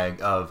visual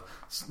gag of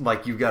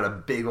like you've got a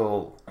big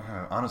old.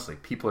 Honestly,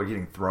 people are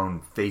getting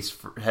thrown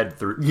head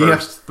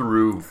first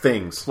through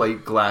things,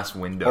 plate glass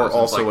windows, or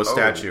also a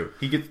statue.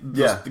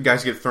 The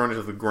guys get thrown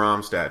into the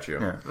Grom statue.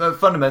 Yeah.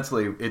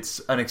 Fundamentally,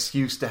 it's an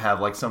excuse to have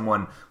like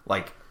someone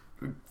like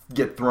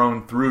get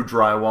thrown through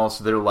drywall,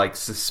 so they're like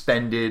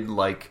suspended,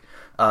 like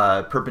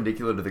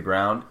perpendicular to the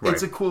ground. Right.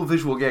 It's a cool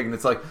visual gag, and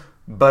it's like.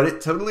 But it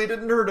totally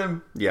didn't hurt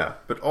him. Yeah,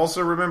 but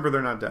also remember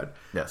they're not dead.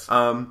 Yes.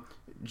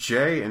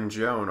 Jay and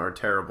Joan are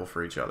terrible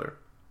for each other.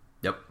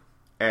 Yep.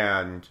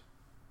 And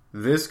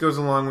this goes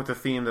along with the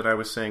theme that I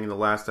was saying in the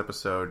last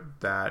episode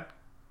that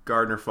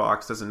Gardner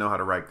Fox doesn't know how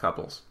to write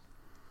couples.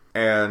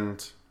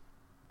 And,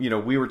 you know,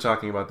 we were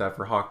talking about that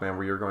for Hawkman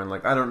where you're going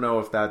like, I don't know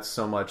if that's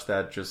so much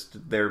that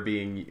just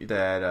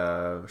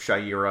Shaira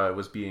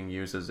was being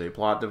used as a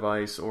plot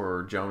device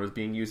or Joan was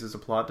being used as a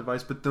plot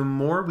device. But the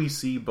more we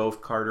see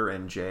both Carter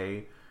and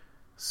Jay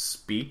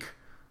speak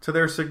to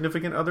their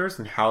significant others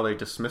and how they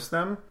dismiss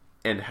them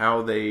and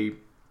how they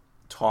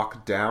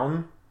talk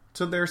down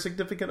to their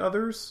significant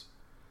others,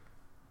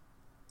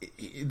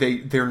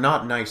 they're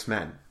not nice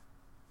men.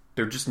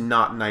 They're just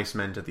not nice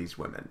men to these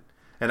women.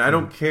 And I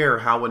don't care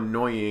how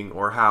annoying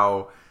or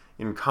how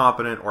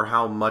incompetent or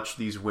how much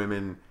these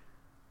women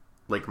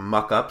like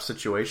muck up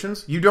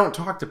situations. You don't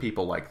talk to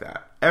people like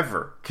that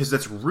ever because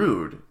that's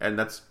rude and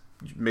that's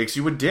makes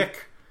you a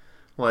dick.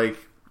 Like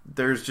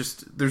there's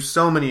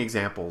so many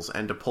examples,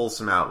 and to pull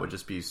some out would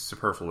just be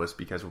superfluous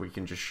because we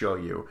can just show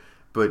you.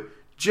 But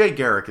Jay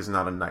Garrick is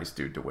not a nice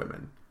dude to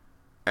women,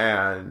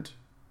 and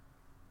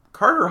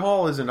Carter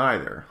Hall isn't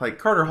either. Like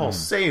Carter Hall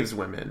saves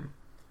women,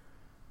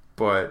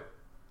 but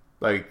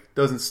like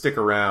doesn't stick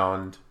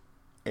around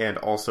and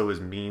also is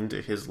mean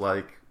to his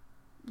like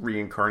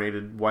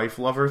reincarnated wife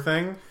lover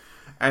thing.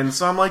 And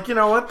so I'm like, you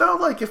know what though?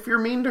 Like if you're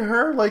mean to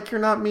her, like you're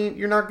not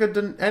good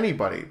to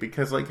anybody,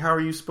 because like how are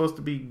you supposed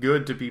to be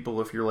good to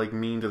people if you're like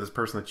mean to this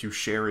person that you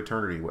share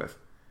eternity with?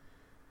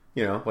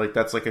 You know, like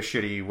that's like a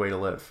shitty way to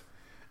live.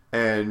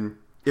 And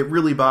it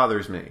really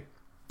bothers me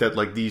that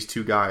like these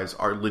two guys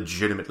are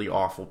legitimately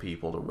awful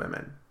people to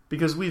women,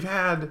 because we've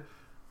had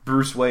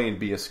Bruce Wayne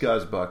be a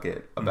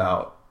scuzzbucket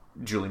about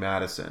Julie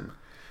Madison.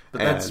 But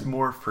that's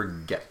more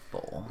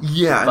forgetful.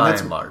 Yeah, by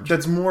and large.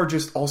 That's more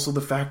just also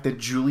the fact that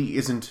Julie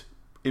isn't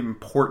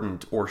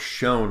important or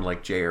shown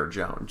like Jay or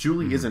Joan.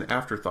 Julie is an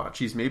afterthought.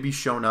 She's maybe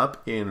shown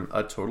up in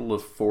a total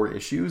of 4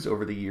 issues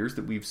over the years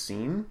that we've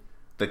seen.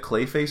 The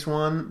Clayface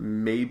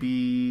one,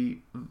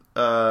 maybe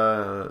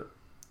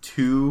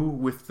 2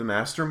 with the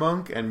Master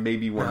Monk and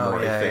maybe one more,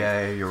 I think.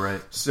 Yeah, you're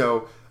right.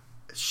 So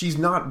she's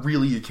not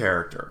really a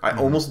character. I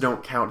almost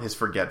don't count his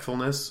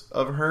forgetfulness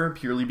of her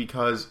purely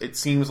because it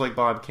seems like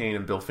Bob Kane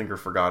and Bill Finger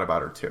forgot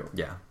about her too.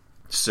 Yeah.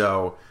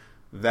 So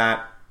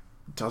that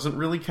doesn't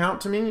really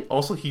count to me.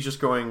 Also, he's just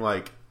going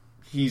like,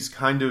 he's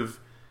kind of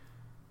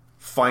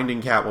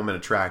finding Catwoman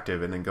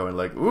attractive and then going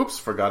like, oops,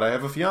 forgot I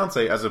have a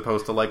fiance, as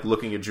opposed to like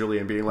looking at Julie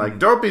and being like,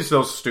 don't be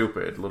so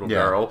stupid, little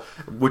girl,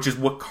 which is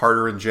what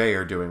Carter and Jay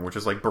are doing, which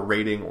is like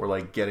berating or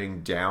like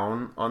getting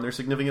down on their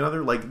significant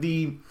other. Like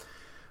the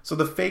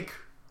fake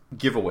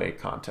giveaway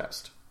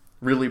contest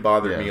really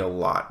bothered me a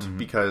lot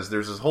because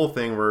there's this whole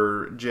thing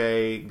where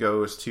Jay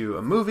goes to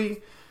a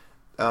movie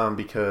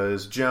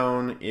because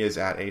Joan is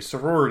at a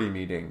sorority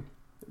meeting.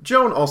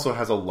 Joan also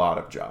has a lot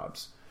of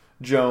jobs.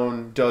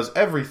 Joan does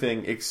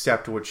everything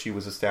except what she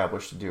was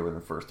established to do in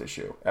the first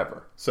issue,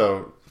 ever.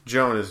 So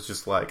Joan is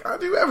just like, I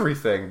do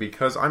everything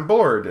because I'm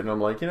bored. And I'm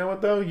like, you know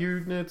what, though?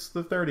 It's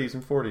the 30s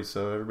and 40s,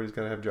 so everybody's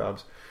got to have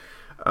jobs.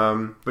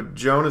 But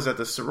Joan is at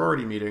the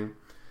sorority meeting,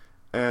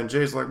 and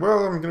Jay's like,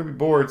 well, I'm going to be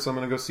bored, so I'm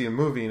going to go see a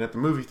movie. And at the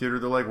movie theater,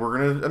 they're like, we're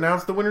going to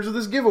announce the winners of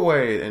this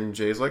giveaway. And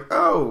Jay's like,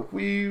 oh,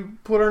 we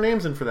put our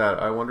names in for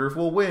that. I wonder if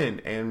we'll win.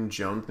 And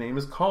Joan's name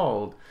is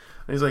called.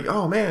 And he's like,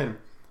 oh, man,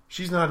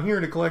 she's not here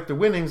to collect the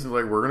winnings. And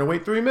like, we're going to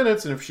wait 3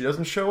 minutes, and if she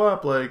doesn't show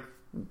up, like,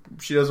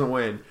 she doesn't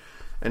win.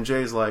 And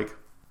Jay's like,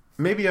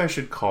 maybe I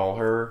should call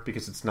her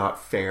because it's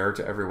not fair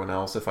to everyone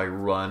else if I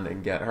run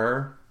and get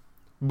her.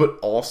 But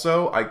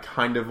also, I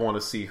kind of want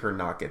to see her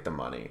not get the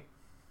money.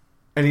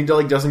 And he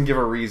like doesn't give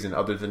a reason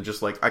other than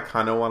just like, I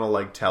kind of want to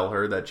like tell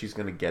her that she's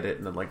going to get it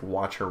and then like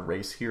watch her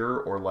race here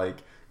or like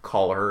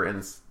call her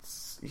and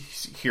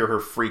hear her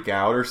freak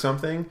out or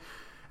something.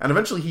 And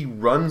eventually he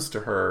runs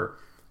to her,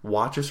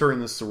 watches her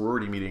in the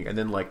sorority meeting, and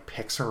then like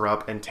picks her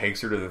up and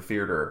takes her to the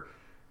theater.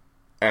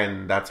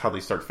 And that's how they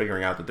start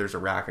figuring out that there's a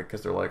racket,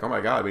 because they're like, oh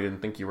my god, we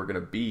didn't think you were going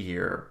to be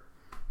here.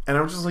 And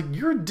I was just like,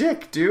 you're a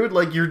dick, dude.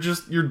 Like, you're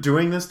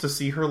doing this to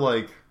see her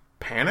like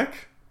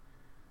panic?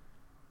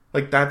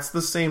 Like, that's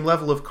the same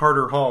level of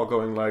Carter Hall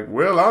going like,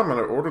 well, I'm going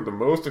to order the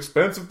most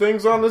expensive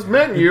things on this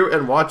menu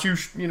and watch you,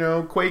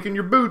 quake in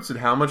your boots at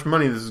how much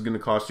money this is going to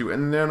cost you,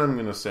 and then I'm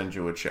going to send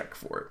you a check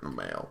for it in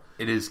the mail.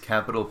 It is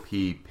capital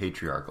P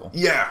patriarchal.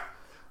 Yeah.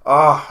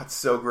 Oh, it's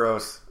so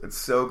gross. It's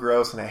so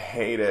gross, and I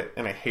hate it.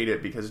 And I hate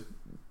it because,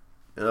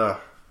 I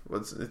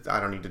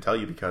don't need to tell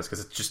you because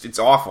it's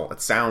awful. It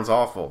sounds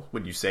awful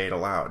when you say it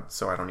aloud,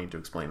 so I don't need to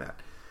explain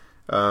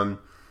that.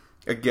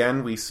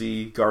 Again, we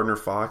see Gardner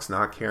Fox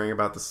not caring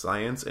about the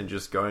science and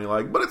just going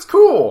like, but it's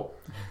cool.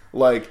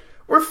 Like,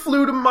 we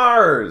flew to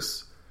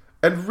Mars.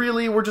 And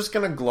really, we're just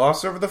going to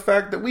gloss over the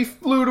fact that we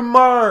flew to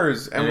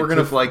Mars. And we're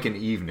going to like an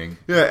evening.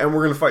 Yeah, and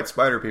we're going to fight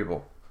spider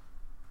people.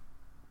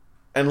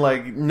 And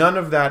like, none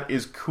of that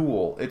is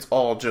cool. It's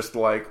all just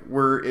like,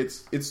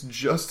 it's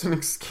just an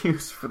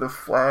excuse for the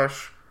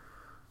Flash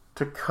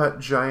to cut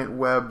giant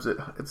webs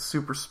at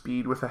super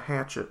speed with a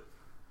hatchet.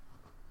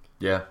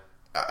 Yeah.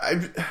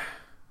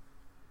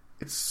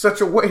 It's such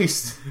a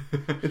waste.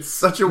 It's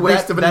such a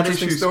waste of an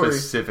interesting story. That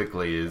issue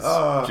specifically is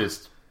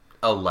just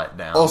a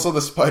letdown. Also, the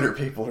spider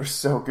people are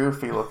so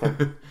goofy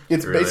looking.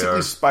 It's really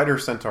basically spider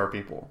centaur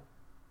people.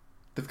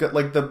 They've got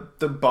like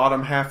the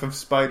bottom half of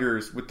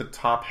spiders with the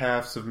top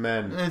halves of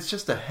men. It's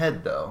just a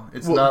head, though.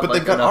 It's not. But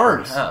they've got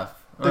arms.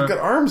 They've got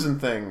arms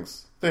and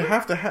things. They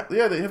have to have.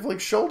 Yeah, they have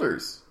like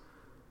shoulders.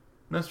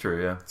 That's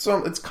true. Yeah.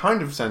 So it's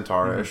kind of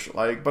centaurish,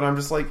 but I'm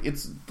just like,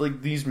 it's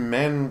like these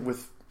men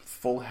with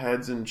full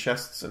heads and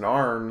chests and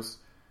arms.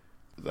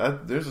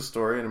 There's a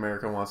story an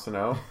American wants to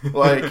know.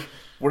 Like,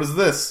 what is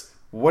this?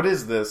 What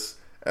is this?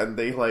 And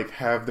they like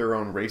have their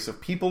own race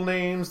of people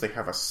names. They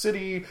have a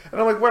city.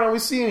 And I'm like, why don't we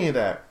see any of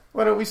that?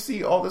 Why don't we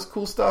see all this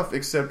cool stuff?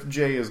 Except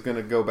Jay is going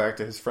to go back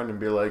to his friend and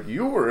be like,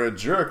 you were a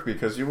jerk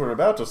because you were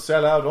about to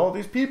sell out all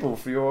these people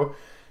for your,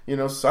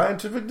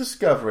 scientific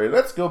discovery.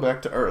 Let's go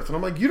back to Earth. And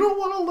I'm like, you don't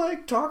want to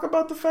like talk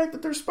about the fact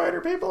that there's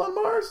spider people on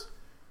Mars?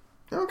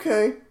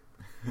 Okay.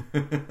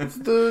 It's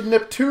the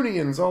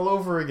Neptunians all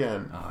over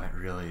again. Oh, it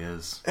really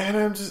is. And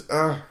I'm just,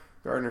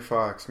 Gardner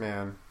Fox,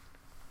 man.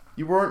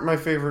 You weren't my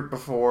favorite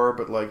before,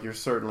 but like, you're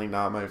certainly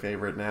not my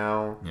favorite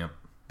now. Yep.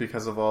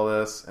 Because of all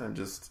this, and I'm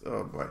just,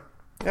 oh boy.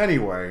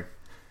 Anyway,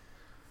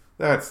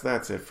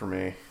 that's it for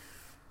me.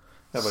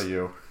 How about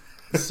you?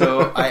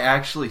 So I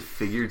actually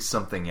figured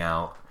something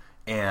out,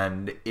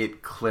 and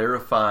it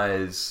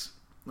clarifies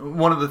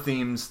one of the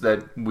themes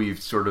that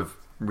we've sort of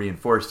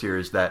reinforced here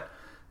is that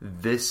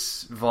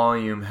this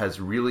volume has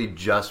really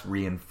just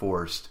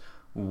reinforced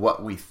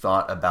what we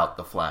thought about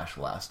the Flash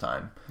last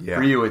time. Yeah.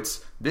 For you,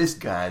 it's, this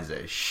guy's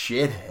a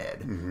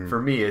shithead. Mm-hmm.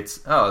 For me, it's,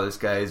 oh, this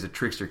guy is a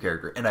trickster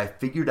character. And I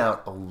figured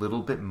out a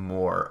little bit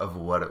more of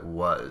what it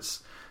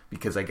was,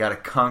 because I got a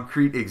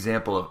concrete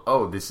example of,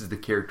 oh, this is the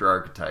character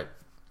archetype.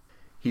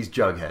 He's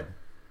Jughead.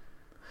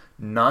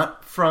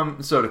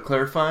 So to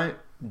clarify,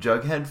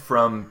 Jughead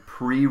from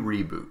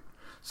pre-reboot.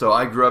 So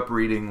I grew up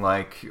reading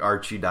like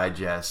Archie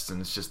Digest,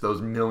 and it's just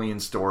those million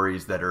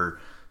stories that are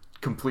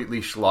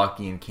completely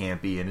schlocky and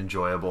campy and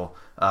enjoyable.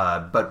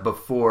 But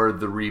before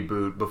the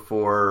reboot,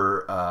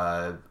 before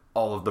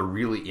all of the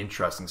really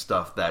interesting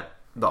stuff that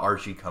the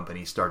Archie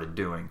company started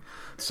doing.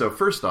 So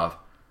first off,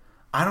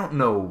 I don't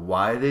know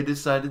why they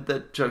decided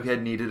that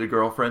Jughead needed a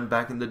girlfriend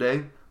back in the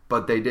day,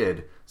 but they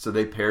did. So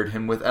they paired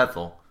him with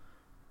Ethel.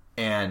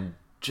 And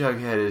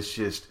Jughead is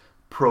just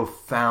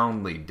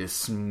profoundly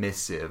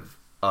dismissive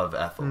of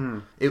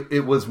Ethel.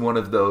 It was one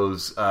of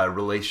those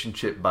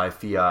relationship by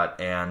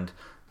fiat and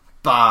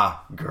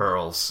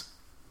girls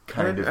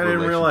kind of relationships. I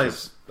didn't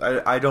realize.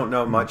 I don't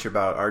know much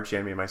about Archie.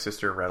 I mean, my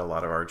sister read a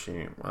lot of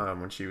Archie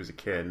when she was a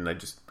kid, and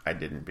I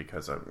didn't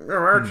because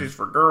Archie's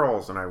for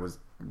girls, and I was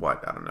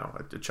I don't know,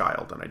 a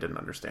child, and I didn't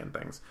understand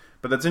things.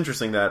 But that's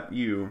interesting that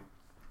you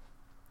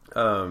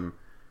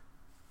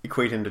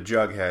equate him to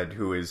Jughead,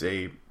 who is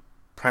a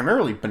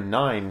primarily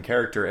benign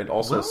character and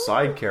also a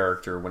side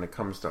character when it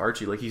comes to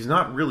Archie. Like, he's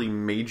not really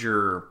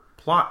major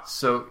plot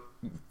so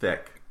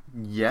thick.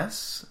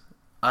 Yes,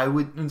 I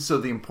would. And so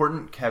the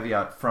important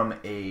caveat from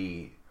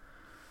a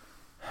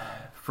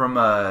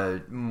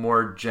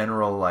more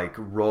general like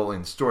role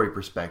and story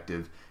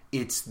perspective,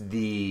 it's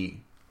the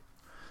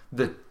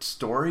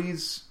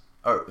stories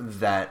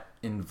that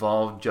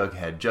involve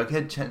Jughead.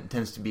 Jughead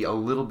tends to be a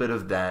little bit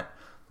of that,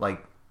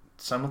 like,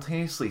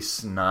 simultaneously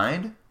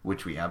snide,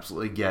 which we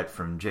absolutely get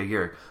from Jay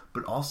Garrick,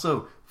 but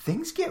also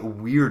things get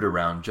weird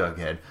around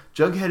Jughead.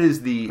 Jughead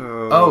is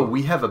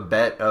we have a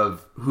bet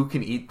of who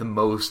can eat the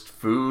most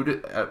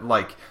food.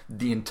 Like,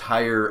 the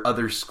entire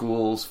other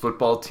school's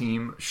football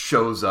team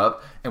shows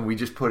up, and we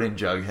just put in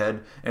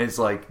Jughead, and it's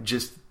like,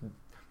 just,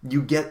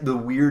 you get the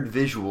weird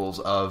visuals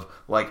of,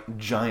 like,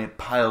 giant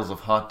piles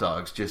of hot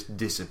dogs just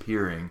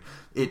disappearing.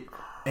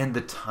 And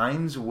the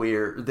times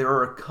where there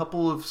are a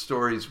couple of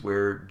stories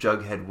where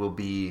Jughead will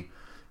be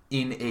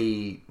in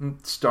a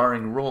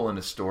starring role in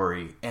a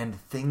story, and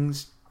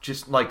things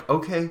just like,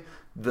 okay,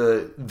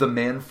 the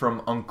Man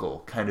from U.N.C.L.E.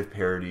 kind of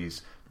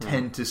parodies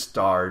tend to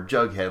star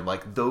Jughead,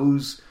 like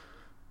those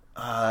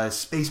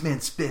Spaceman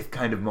Spiff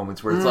kind of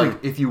moments where it's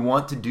like, if you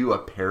want to do a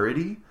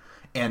parody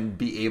and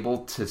be able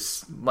to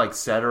like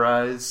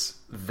satirize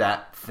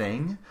that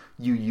thing,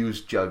 you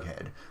use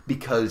Jughead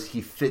because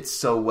he fits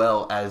so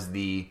well as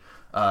the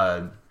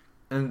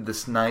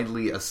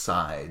snidely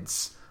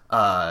asides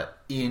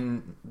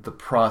in the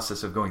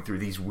process of going through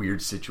these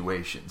weird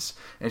situations.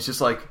 And it's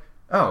just like,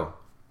 oh,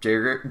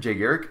 Jay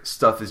Garrick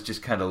stuff is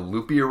just kind of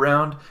loopy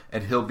around,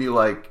 and he'll be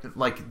like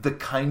the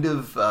kind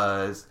of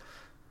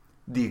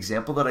the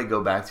example that I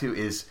go back to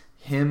is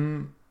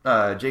him,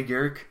 Jay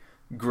Garrick,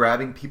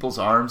 grabbing people's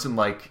arms and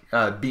like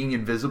being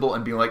invisible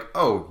and being like,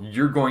 oh,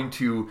 you're going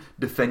to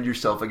defend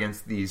yourself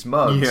against these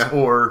mugs,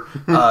 or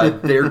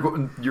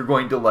you're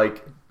going to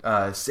like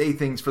say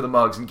things for the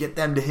mugs and get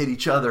them to hit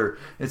each other.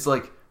 It's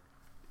like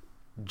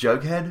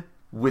Jughead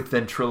with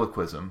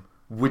ventriloquism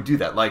would do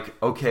that. Like,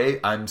 okay,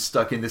 I'm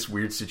stuck in this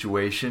weird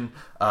situation.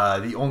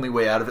 The only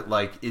way out of it,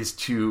 like, is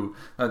to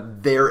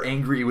they're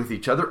angry with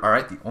each other. All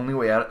right, the only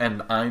way out,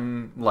 and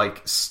I'm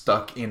like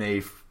stuck in a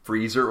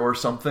freezer or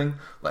something,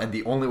 and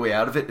the only way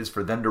out of it is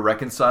for them to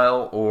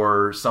reconcile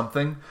or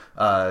something.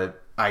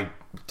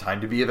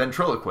 Time to be a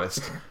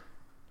ventriloquist.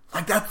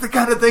 Like, that's the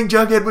kind of thing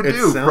Jughead would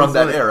do from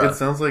that era. It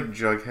sounds like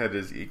Jughead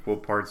is equal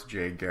parts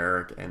Jay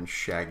Garrick and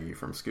Shaggy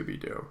from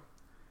Scooby-Doo.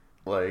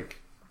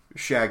 Like,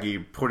 Shaggy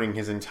putting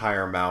his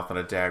entire mouth on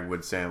a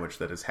Dagwood sandwich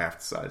that is half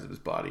the size of his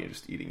body and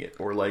just eating it.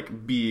 Or,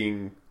 like,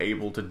 being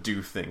able to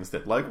do things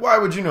that, like, why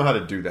would you know how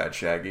to do that,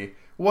 Shaggy?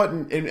 What,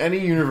 in any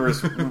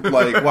universe,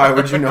 like, why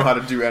would you know how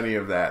to do any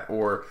of that?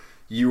 Or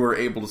you were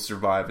able to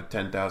survive a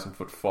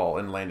 10,000-foot fall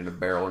and land in a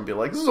barrel and be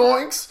like,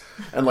 zoinks!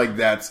 And, like,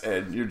 that's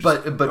it. You're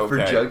just, but okay. For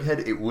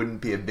Jughead, it wouldn't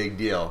be a big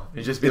deal.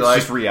 It'd just be it's like,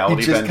 just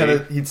reality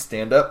bending. He'd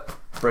stand up,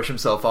 brush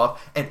himself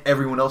off, and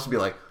everyone else would be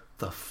like,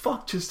 the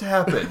fuck just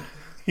happened?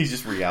 He's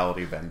just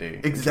reality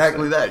bending.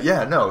 Exactly that.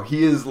 Yeah, no,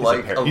 he is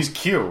he's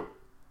Q.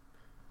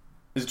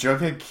 Is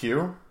Jughead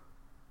Q?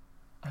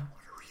 I want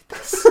to read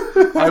this.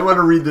 I want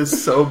to read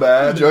this so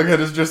bad. Jughead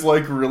is just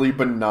like really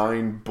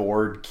benign,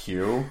 bored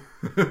Q.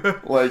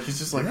 Like, he's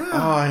just like, oh,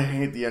 I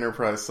hate the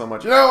Enterprise so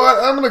much. You know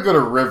what? I'm gonna go to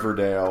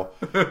Riverdale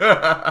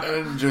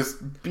and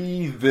just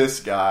be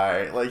this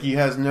guy. Like, he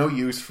has no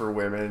use for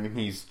women.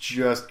 He's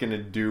just gonna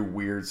do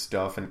weird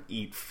stuff and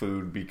eat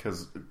food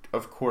because,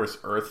 of course,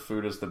 Earth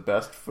food is the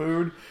best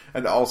food,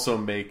 and also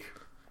make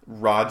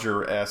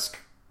Roger-esque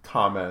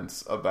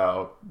comments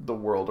about the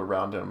world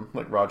around him.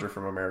 Like Roger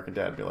from American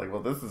Dad be like,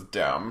 well, this is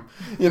dumb.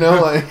 You know,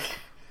 like,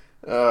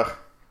 okay.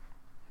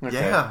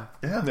 Yeah.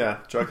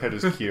 Jughead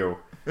is Q.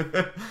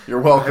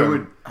 You're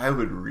welcome. I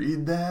would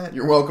read that.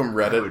 You're welcome,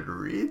 Reddit. I would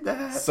read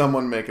that.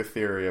 Someone make a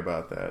theory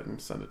about that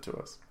and send it to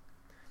us.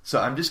 So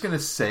I'm just going to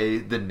say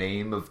the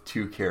name of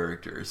two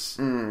characters.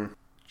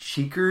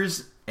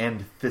 Cheekers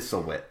and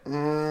Thistlewit.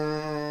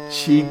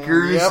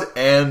 Cheekers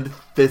and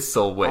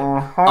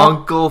Thistlewit.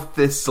 Uncle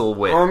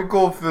Thistlewit.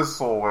 Uncle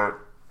Thistlewit.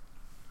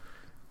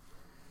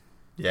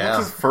 Yeah.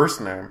 What's his first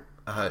name?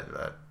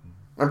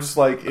 I'm just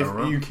like, if don't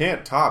know. you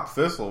can't top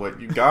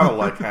Thistlewick, you gotta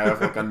like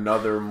have like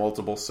another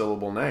multiple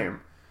syllable name.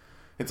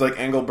 It's like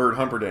Engelbert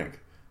Humperdinck.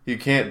 You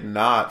can't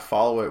not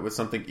follow it with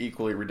something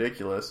equally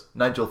ridiculous.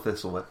 Nigel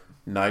Thistlewick.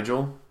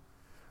 Nigel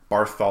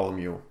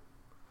Bartholomew.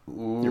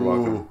 Ooh. You're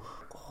welcome.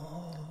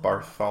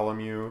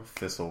 Bartholomew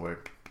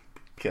Thistlewick.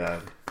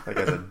 God, that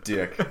guy's a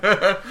dick.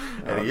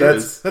 And he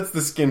That's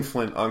the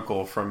Skinflint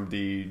uncle from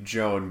the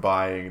Joan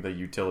buying the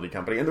utility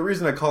company. And the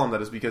reason I call him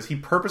that is because he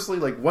purposely,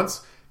 like,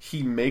 once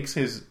he makes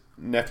his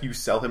nephew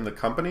sell him the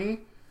company,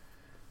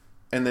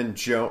 and then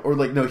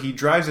he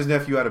drives his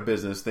nephew out of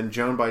business, then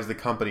Joan buys the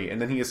company,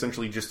 and then he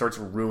essentially just starts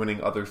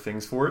ruining other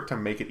things for it to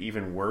make it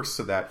even worse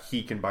so that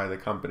he can buy the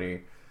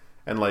company.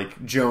 And,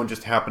 like, Joan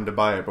just happened to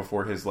buy it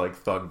before his, like,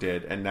 thug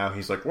did. And now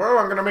he's like, well,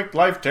 I'm going to make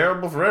life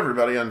terrible for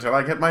everybody until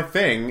I get my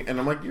thing. And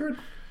I'm like, you're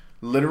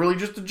literally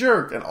just a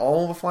jerk. And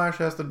all the Flash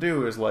has to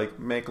do is, like,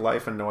 make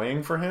life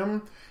annoying for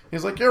him.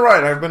 He's like, you're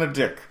right, I've been a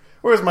dick.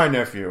 Where's my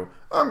nephew?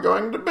 I'm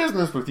going into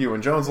business with you.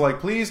 And Joan's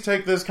like, please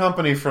take this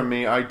company from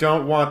me. I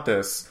don't want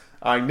this.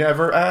 I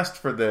never asked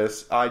for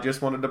this. I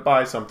just wanted to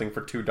buy something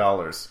for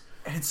 $2.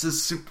 And it's a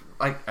super...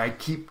 I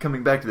keep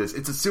coming back to this.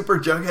 It's a super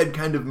Jughead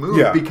kind of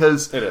move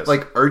because, it is.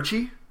 like,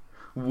 Archie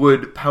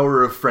would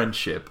power of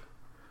friendship.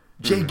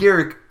 Jay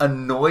Garrick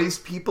annoys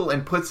people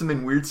and puts them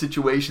in weird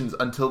situations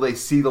until they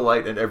see the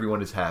light and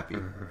everyone is happy.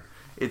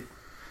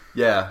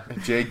 Yeah.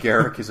 Jay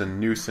Garrick is a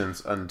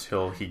nuisance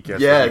until he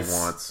gets what he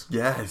wants.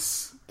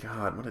 Yes.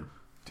 God, what a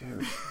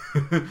dude.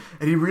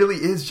 And he really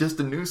is just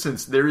a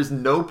nuisance. There is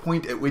no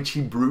point at which he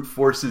brute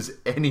forces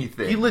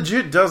anything. He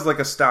legit does, like,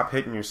 a stop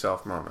hitting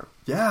yourself moment.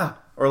 Yeah.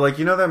 Or, like,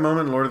 you know that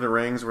moment in Lord of the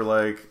Rings where,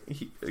 like,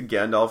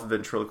 Gandalf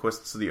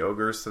ventriloquists the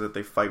ogres so that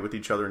they fight with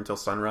each other until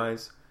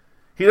sunrise?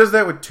 He does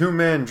that with two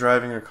men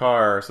driving a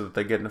car so that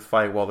they get in a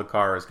fight while the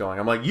car is going.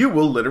 I'm like, you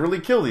will literally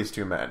kill these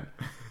two men.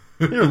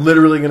 You're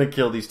literally going to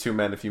kill these two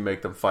men if you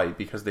make them fight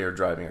because they are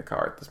driving a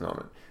car at this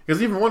moment.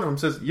 Because even one of them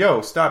says,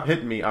 yo, stop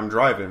hitting me, I'm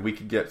driving, we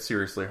could get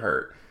seriously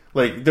hurt.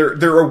 Like,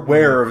 they're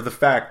aware of the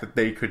fact that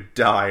they could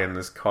die in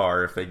this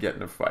car if they get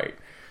in a fight.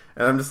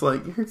 And I'm just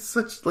like, it's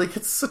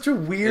such a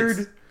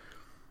weird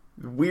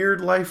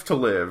life to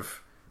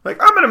live. Like,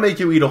 I'm gonna make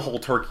you eat a whole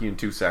turkey in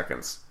 2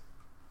 seconds.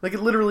 Like,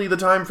 literally the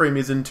time frame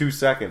is in 2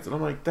 seconds. And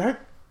I'm like,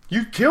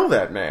 you'd kill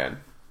that man.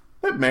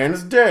 That man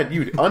is dead.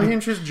 You'd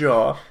unhinge his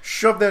jaw,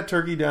 shove that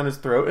turkey down his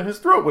throat, and his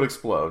throat would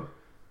explode.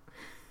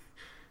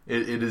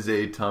 It is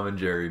a Tom and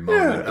Jerry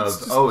moment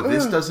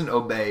this doesn't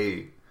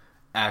obey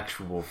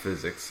actual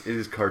physics. It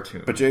is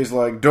cartoon. But Jay's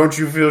like, don't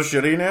you feel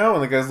shitty now?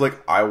 And the guy's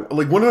like,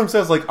 one of them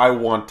says, like, I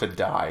want to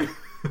die.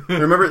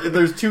 Remember,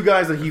 there's two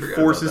guys that he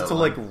forces to,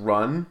 like,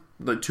 run.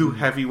 The two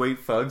heavyweight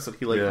thugs that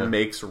he, like,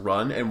 makes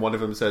run. And one of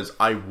them says,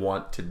 I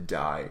want to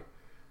die.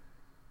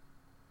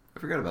 I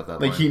forgot about that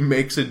Like, line. he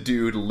makes a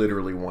dude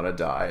literally want to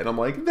die. And I'm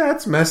like,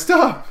 that's messed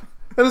up.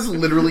 That is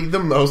literally the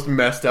most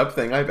messed up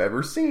thing I've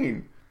ever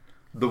seen.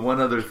 The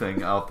one other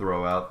thing I'll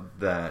throw out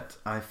that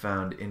I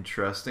found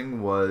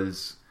interesting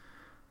was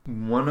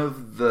one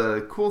of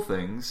the cool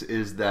things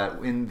is that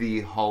in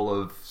the Hall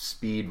of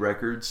Speed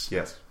records,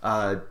 Yes.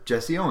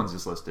 Jesse Owens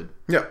is listed.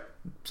 Yeah.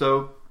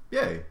 So,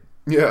 yay.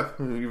 Yeah.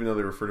 Even though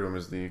they refer to him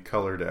as the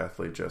colored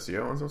athlete Jesse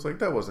Owens, I was like,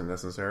 that wasn't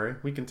necessary.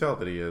 We can tell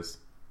that he is.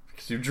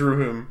 Because you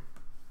drew him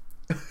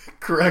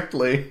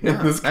correctly in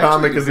this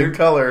comic is in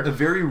color. A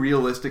very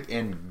realistic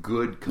and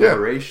good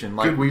coloration.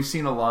 Like, we've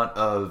seen a lot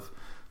of...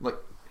 like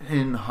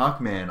in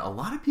Hawkman, a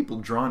lot of people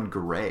drawn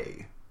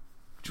gray,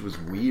 which was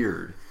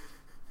weird.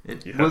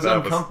 It was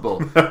uncomfortable.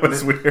 That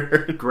was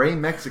weird. Gray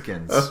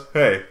Mexicans.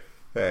 Hey,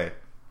 gray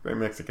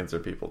Mexicans are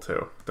people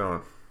too.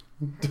 Don't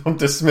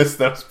dismiss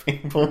those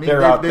people.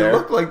 They're out there. They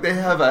look like they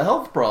have a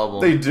health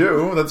problem. They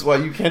do. That's why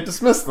you can't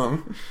dismiss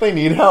them. They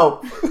need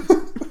help.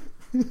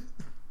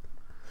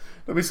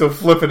 Don't be so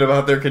flippant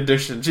about their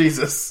condition.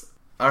 Jesus.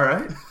 All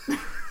right.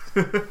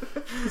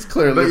 It's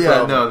clearly but a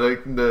yeah,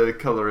 problem. no, the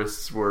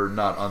colorists were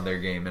not on their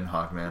game in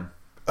Hawkman.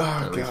 Oh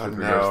At least God, with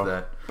regards no. to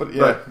that. But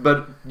yeah,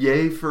 but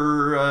yay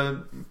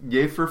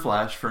for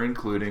Flash for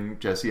including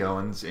Jesse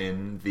Owens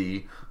in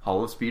the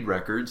Hall of Speed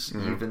records,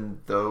 even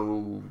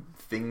though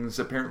things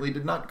apparently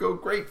did not go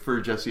great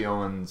for Jesse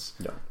Owens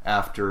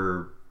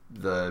after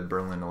the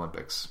Berlin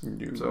Olympics.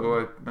 No.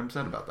 So I'm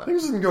sad about that.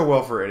 things didn't go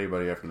well for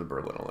anybody after the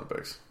Berlin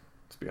Olympics.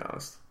 To be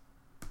honest,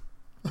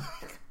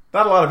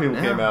 not a lot of people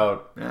came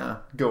out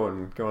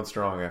going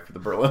strong after the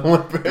Berlin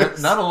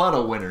Olympics. Not a lot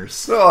of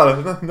winners.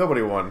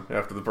 Nobody won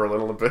after the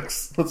Berlin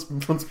Olympics. Let's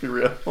be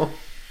real.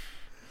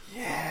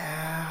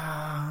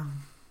 Yeah.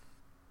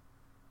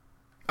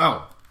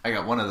 Oh, I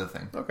got one other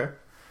thing. Okay.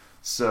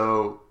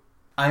 So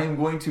I am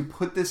going to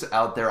put this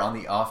out there on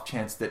the off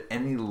chance that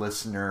any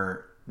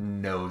listener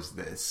knows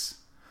this.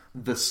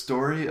 The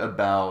story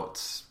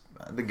about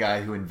the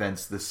guy who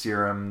invents the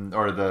serum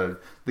or the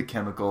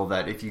chemical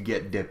that if you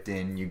get dipped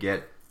in, you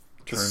get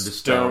turned to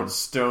stone.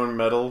 Stone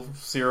metal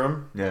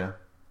serum. Yeah.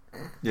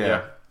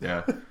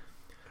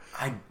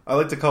 I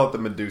like to call it the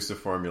Medusa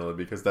formula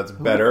because that's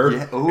better.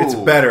 Yeah. Ooh. It's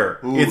better.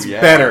 Ooh, it's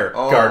yeah. better,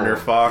 Oh, Gardner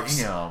Fox.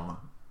 Damn.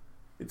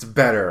 It's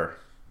better.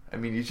 I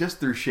mean, you just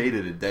threw shade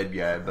at a dead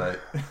guy, but...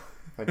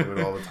 I do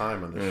it all the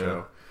time on the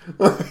show.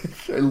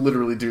 I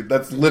literally do.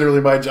 That's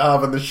literally my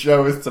job on the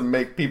show, is to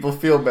make people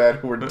feel bad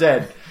who are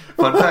dead.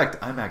 Fun fact,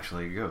 I'm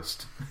actually a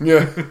ghost.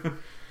 Yeah.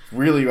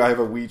 Really, I have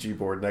a Ouija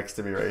board next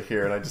to me right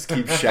here, and I just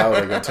keep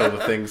shouting until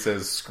the thing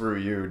says, "Screw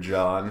you,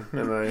 John."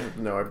 And I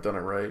know I've done it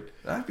right.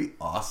 That'd be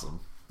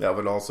awesome. That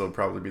would also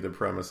probably be the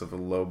premise of a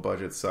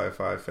low-budget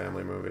sci-fi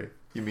family movie.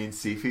 You mean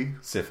Siffy?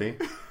 Siffy?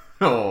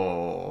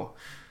 Oh.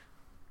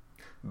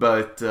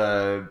 But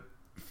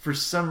for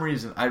some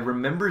reason, I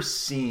remember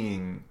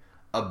seeing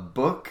a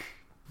book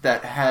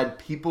that had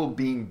people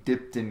being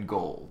dipped in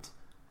gold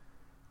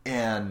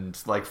and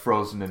like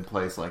frozen in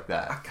place like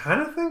that. I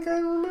kind of think I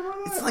remember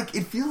that. It's like,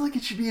 it feels like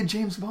it should be a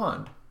James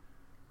Bond.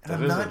 And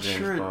I'm not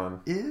sure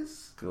it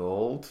is.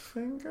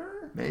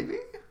 Goldfinger? Maybe?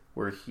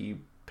 Where he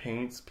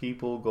paints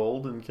people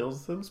gold and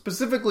kills them.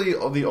 Specifically,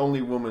 the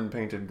only woman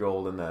painted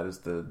gold in that is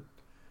the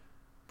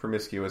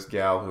promiscuous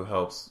gal who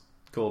helps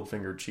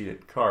Goldfinger cheat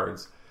at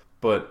cards.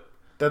 But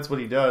that's what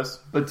he does.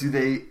 But do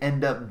they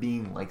end up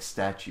being like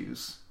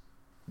statues?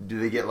 Do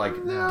they get like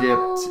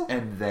dipped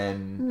and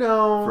then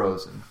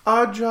frozen?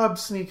 Oddjob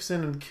sneaks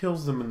in and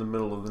kills them in the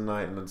middle of the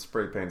night and then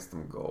spray paints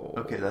them gold.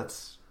 Okay,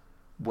 that's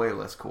way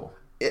less cool.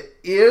 It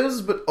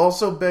is, but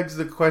also begs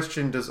the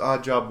question, does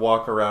Oddjob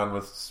walk around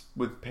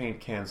with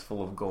paint cans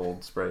full of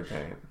gold spray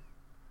paint?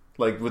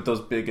 Like with those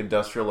big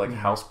industrial like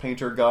house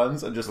painter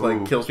guns and just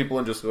like kills people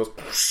and just goes...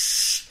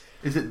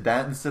 Is it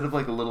that instead of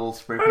like a little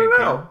spray paint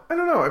can? I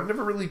don't know. I've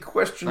never really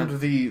questioned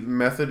the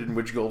method in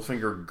which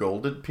Goldfinger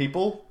golded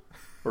people.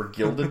 Or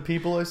gilded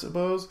people, I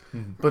suppose.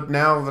 But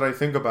now that I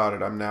think about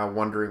it, I'm now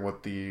wondering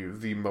what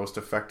the most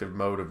effective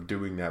mode of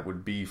doing that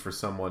would be for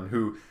someone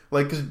who...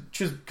 Like,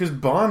 because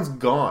Bond's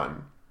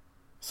gone.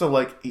 So,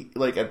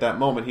 like at that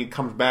moment, he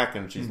comes back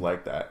and she's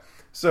like that.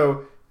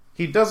 So,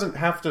 he doesn't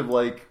have to,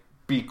 like,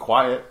 be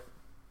quiet.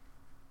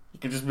 He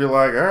can just be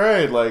like,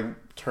 alright, like...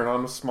 turn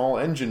on a small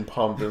engine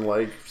pump and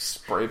like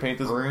spray paint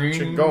this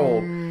ancient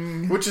gold,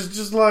 which is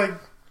just like,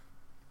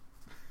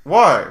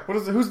 why?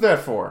 Who's that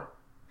for?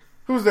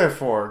 Who's that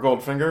for,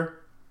 Goldfinger?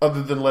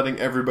 Other than letting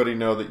everybody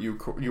know that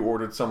you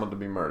ordered someone to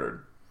be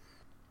murdered.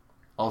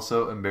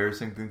 Also,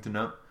 embarrassing thing to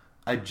note: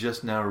 I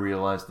just now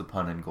realized the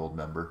pun in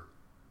Goldmember.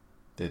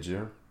 Did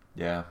you?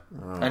 Yeah,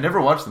 I never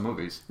watched the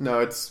movies. No,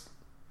 it's.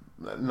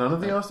 None of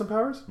the Austin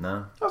Powers?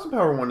 No. Austin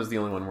Power 1 is the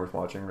only one worth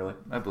watching, really.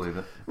 I believe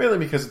it. Mainly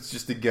because it's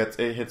just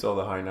it hits all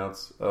the high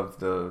notes of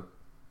the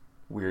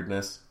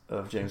weirdness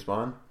of James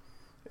Bond.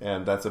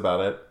 And that's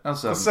about it.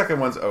 Also, the second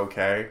one's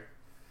okay.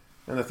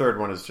 And the third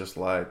one is just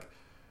like,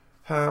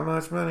 how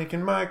much money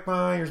can Mike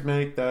Myers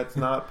make that's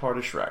not part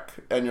of Shrek?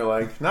 And you're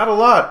like, not a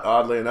lot,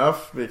 oddly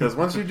enough, because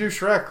once you do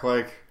Shrek,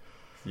 like...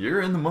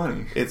 You're in the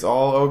money. It's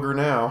all ogre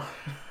now.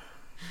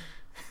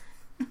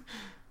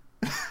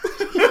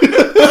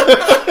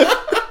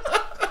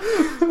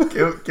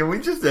 Can we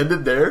just end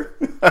it there?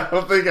 I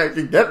don't think I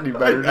can get any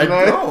better. I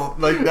don't.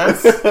 Like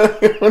that's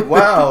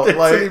wow.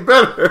 Like any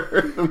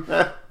better than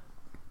that.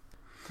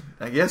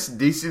 I guess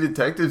DC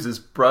Detectives is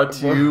brought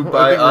to you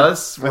by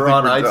us. We're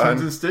on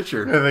iTunes and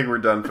Stitcher. I think we're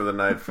done for the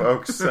night,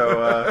 folks.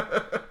 So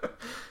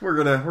we're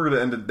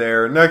gonna end it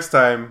there. Next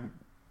time,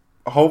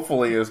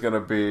 hopefully, is gonna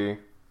be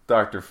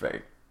Dr.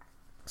 Fate.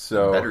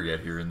 So better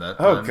get here in that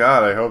time. Oh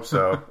God, I hope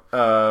so.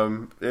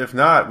 If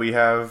not, we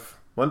have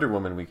Wonder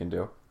Woman we can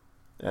do,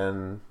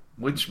 and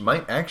which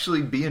might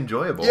actually be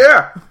enjoyable.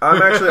 Yeah,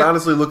 I'm actually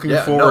honestly looking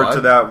forward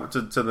to that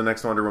to the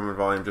next Wonder Woman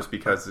volume, just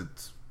because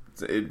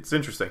it's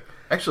interesting.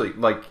 Actually,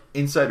 like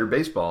Insider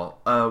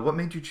Baseball, what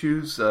made you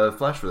choose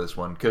Flash for this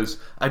one? Because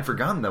I'd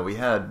forgotten that we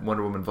had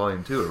Wonder Woman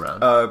Volume 2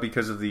 around.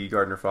 Because of the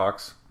Gardner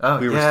Fox. Oh,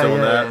 we were still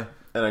in that. Yeah.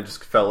 And I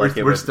just felt like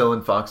we're still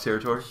in Fox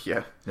territory?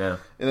 Yeah. Yeah.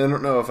 And I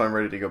don't know if I'm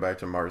ready to go back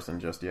to Marston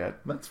just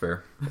yet. That's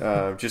fair.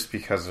 Just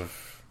because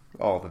of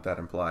all that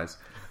implies.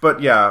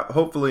 But yeah,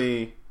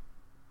 hopefully,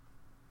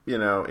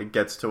 it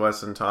gets to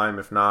us in time.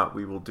 If not,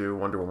 we will do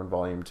Wonder Woman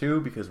Volume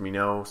 2, because we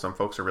know some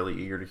folks are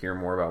really eager to hear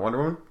more about Wonder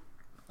Woman.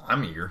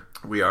 I'm eager.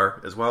 We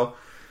are as well.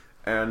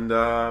 And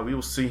we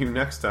will see you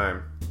next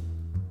time.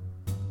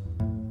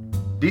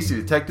 DC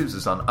Detectives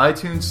is on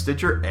iTunes,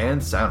 Stitcher,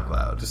 and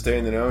SoundCloud. To stay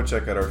in the know,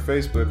 check out our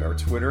Facebook, our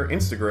Twitter,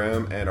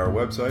 Instagram, and our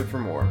website for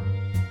more.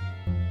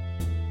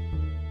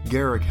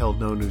 Garrick held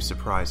no new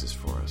surprises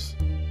for us.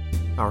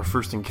 Our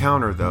first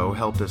encounter, though,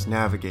 helped us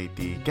navigate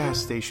the gas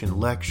station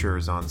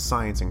lectures on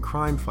science and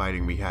crime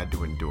fighting we had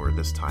to endure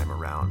this time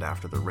around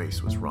after the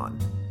race was run.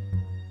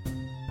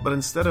 But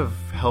instead of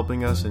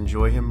helping us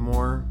enjoy him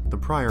more, the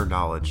prior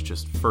knowledge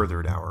just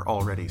furthered our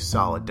already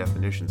solid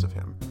definitions of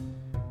him.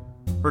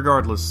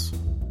 Regardless,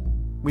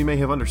 we may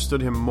have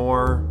understood him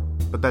more,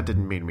 but that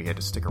didn't mean we had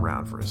to stick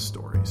around for his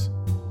stories.